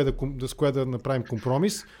изберем с кое да направим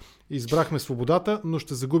компромис? Избрахме свободата, но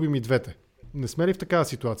ще загубим и двете. Не сме ли в такава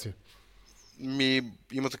ситуация?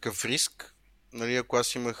 Има такъв риск. Нали, ако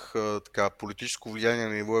аз имах политическо влияние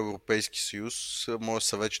на ниво Европейски съюз, моят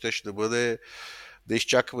съвет ще да бъде да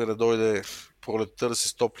изчакаме да дойде пролетта, да се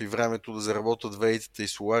стопли времето, да заработят веитата и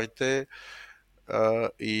соларите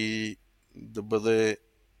и да бъде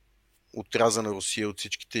отрязана Русия от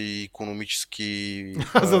всичките икономически...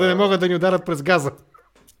 За да не могат да ни ударят през газа.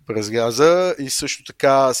 През газа и също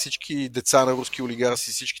така всички деца на руски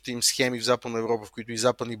олигарси, всичките им схеми в Западна Европа, в които и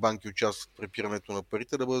западни банки участват в препирането на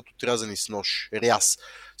парите, да бъдат отрязани с нож, ряз.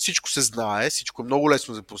 Всичко се знае, всичко е много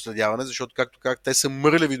лесно за проследяване, защото, както казах, те са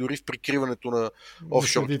мърлеви дори в прикриването на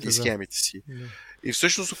офшорните и схемите си. Да. И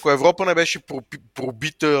всъщност, ако Европа не беше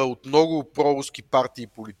пробита от много проруски партии и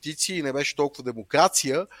политици и не беше толкова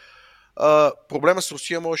демокрация, проблема с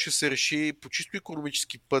Русия можеше да се реши по чисто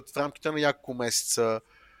икономически път в рамките на няколко месеца.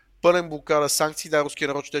 Пълен блокада, санкции, да, руския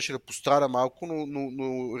народ щеше да пострада малко,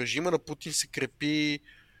 но режима на Путин се крепи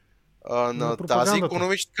на тази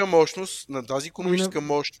икономическа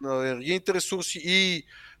мощност, на енергийните ресурси и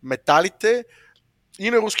металите и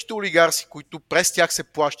на руските олигарси, които през тях се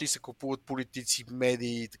плаща и се купуват политици,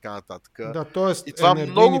 медии и така нататък. Да, т.е. И това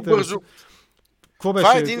много бързо...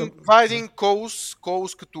 Това е един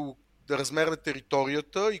колос като размер на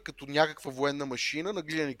територията и като някаква военна машина на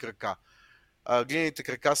глинени крака. Глиняните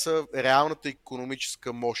крака са реалната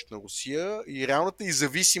икономическа мощ на Русия и реалната и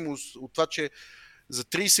зависимост от това, че за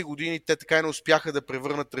 30 години те така и не успяха да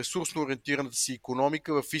превърнат ресурсно ориентираната си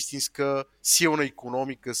икономика в истинска силна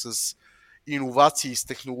икономика с иновации, с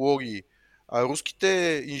технологии. А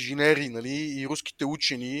руските инженери, нали, и руските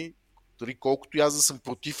учени, дали, колкото аз да съм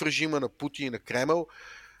против режима на Путин и на Кремъл,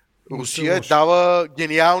 Русия дава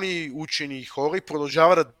гениални учени и хора и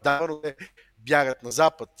продължава да дава, но те бягат на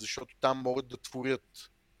Запад, защото там могат да творят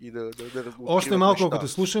и да още малко, ако те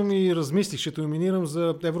слушам и размислих, ще те номинирам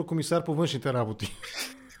за еврокомисар по външните работи.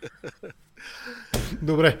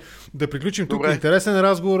 Добре, да приключим тук. Интересен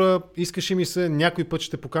разговор. Искаше ми се, някой път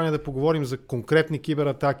ще поканя да поговорим за конкретни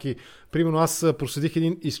кибератаки. Примерно аз проследих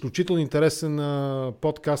един изключително интересен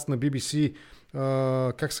подкаст на BBC.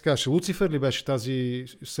 Как се казваше? Луцифер ли беше тази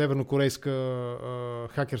севернокорейска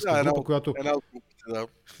хакерска група, която...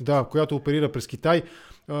 която оперира през Китай.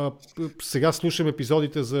 Сега слушам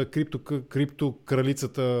епизодите за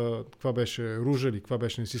криптокралицата, каква беше? Ружа ли? Каква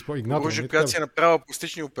беше? Не си спомням. Ружа, която си е направила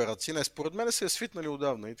пластични операции. Не, според мен се е свитнали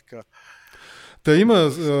отдавна и така. Та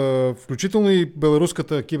има включително и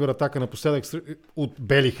беларуската кибератака напоследък от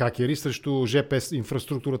бели хакери срещу ЖП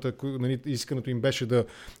инфраструктурата. Нали, искането им беше да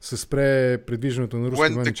се спре предвиждането на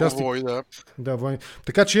руски военни части. Да,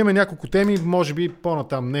 така че имаме няколко теми, може би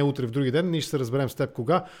по-натам, не утре в други ден. Ние ще се разберем с теб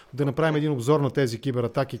кога. Да направим един обзор на тези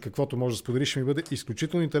кибератаки, каквото може да споделиш, ще ми бъде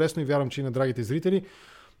изключително интересно и вярвам, че и на драгите зрители.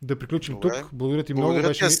 Да приключим тук. Благодаря ти много.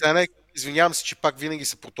 Благодаря ти, извинявам се, че пак винаги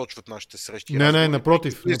се проточват нашите срещи. Не,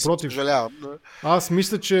 напротив. Съжалявам. Аз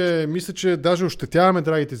мисля, че даже ощетяваме,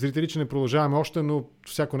 драгите зрители, че не продължаваме още, но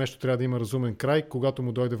всяко нещо трябва да има разумен край, когато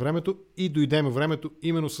му дойде времето и дойдеме времето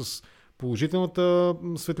именно с положителната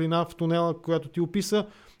светлина в тунела, която ти описа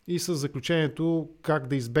и с заключението как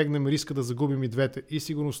да избегнем риска да загубим и двете, и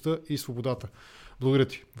сигурността, и свободата. Благодаря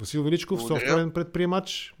ти. Васил Величков, софтуерен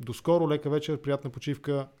предприемач. До скоро, лека вечер, приятна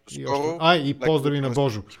почивка. И поздрави на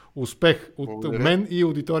Божо. Успех от мен и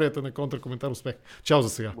аудиторията на Контракоментар. Успех. Чао за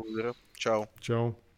сега. Благодаря. Чао. Чао.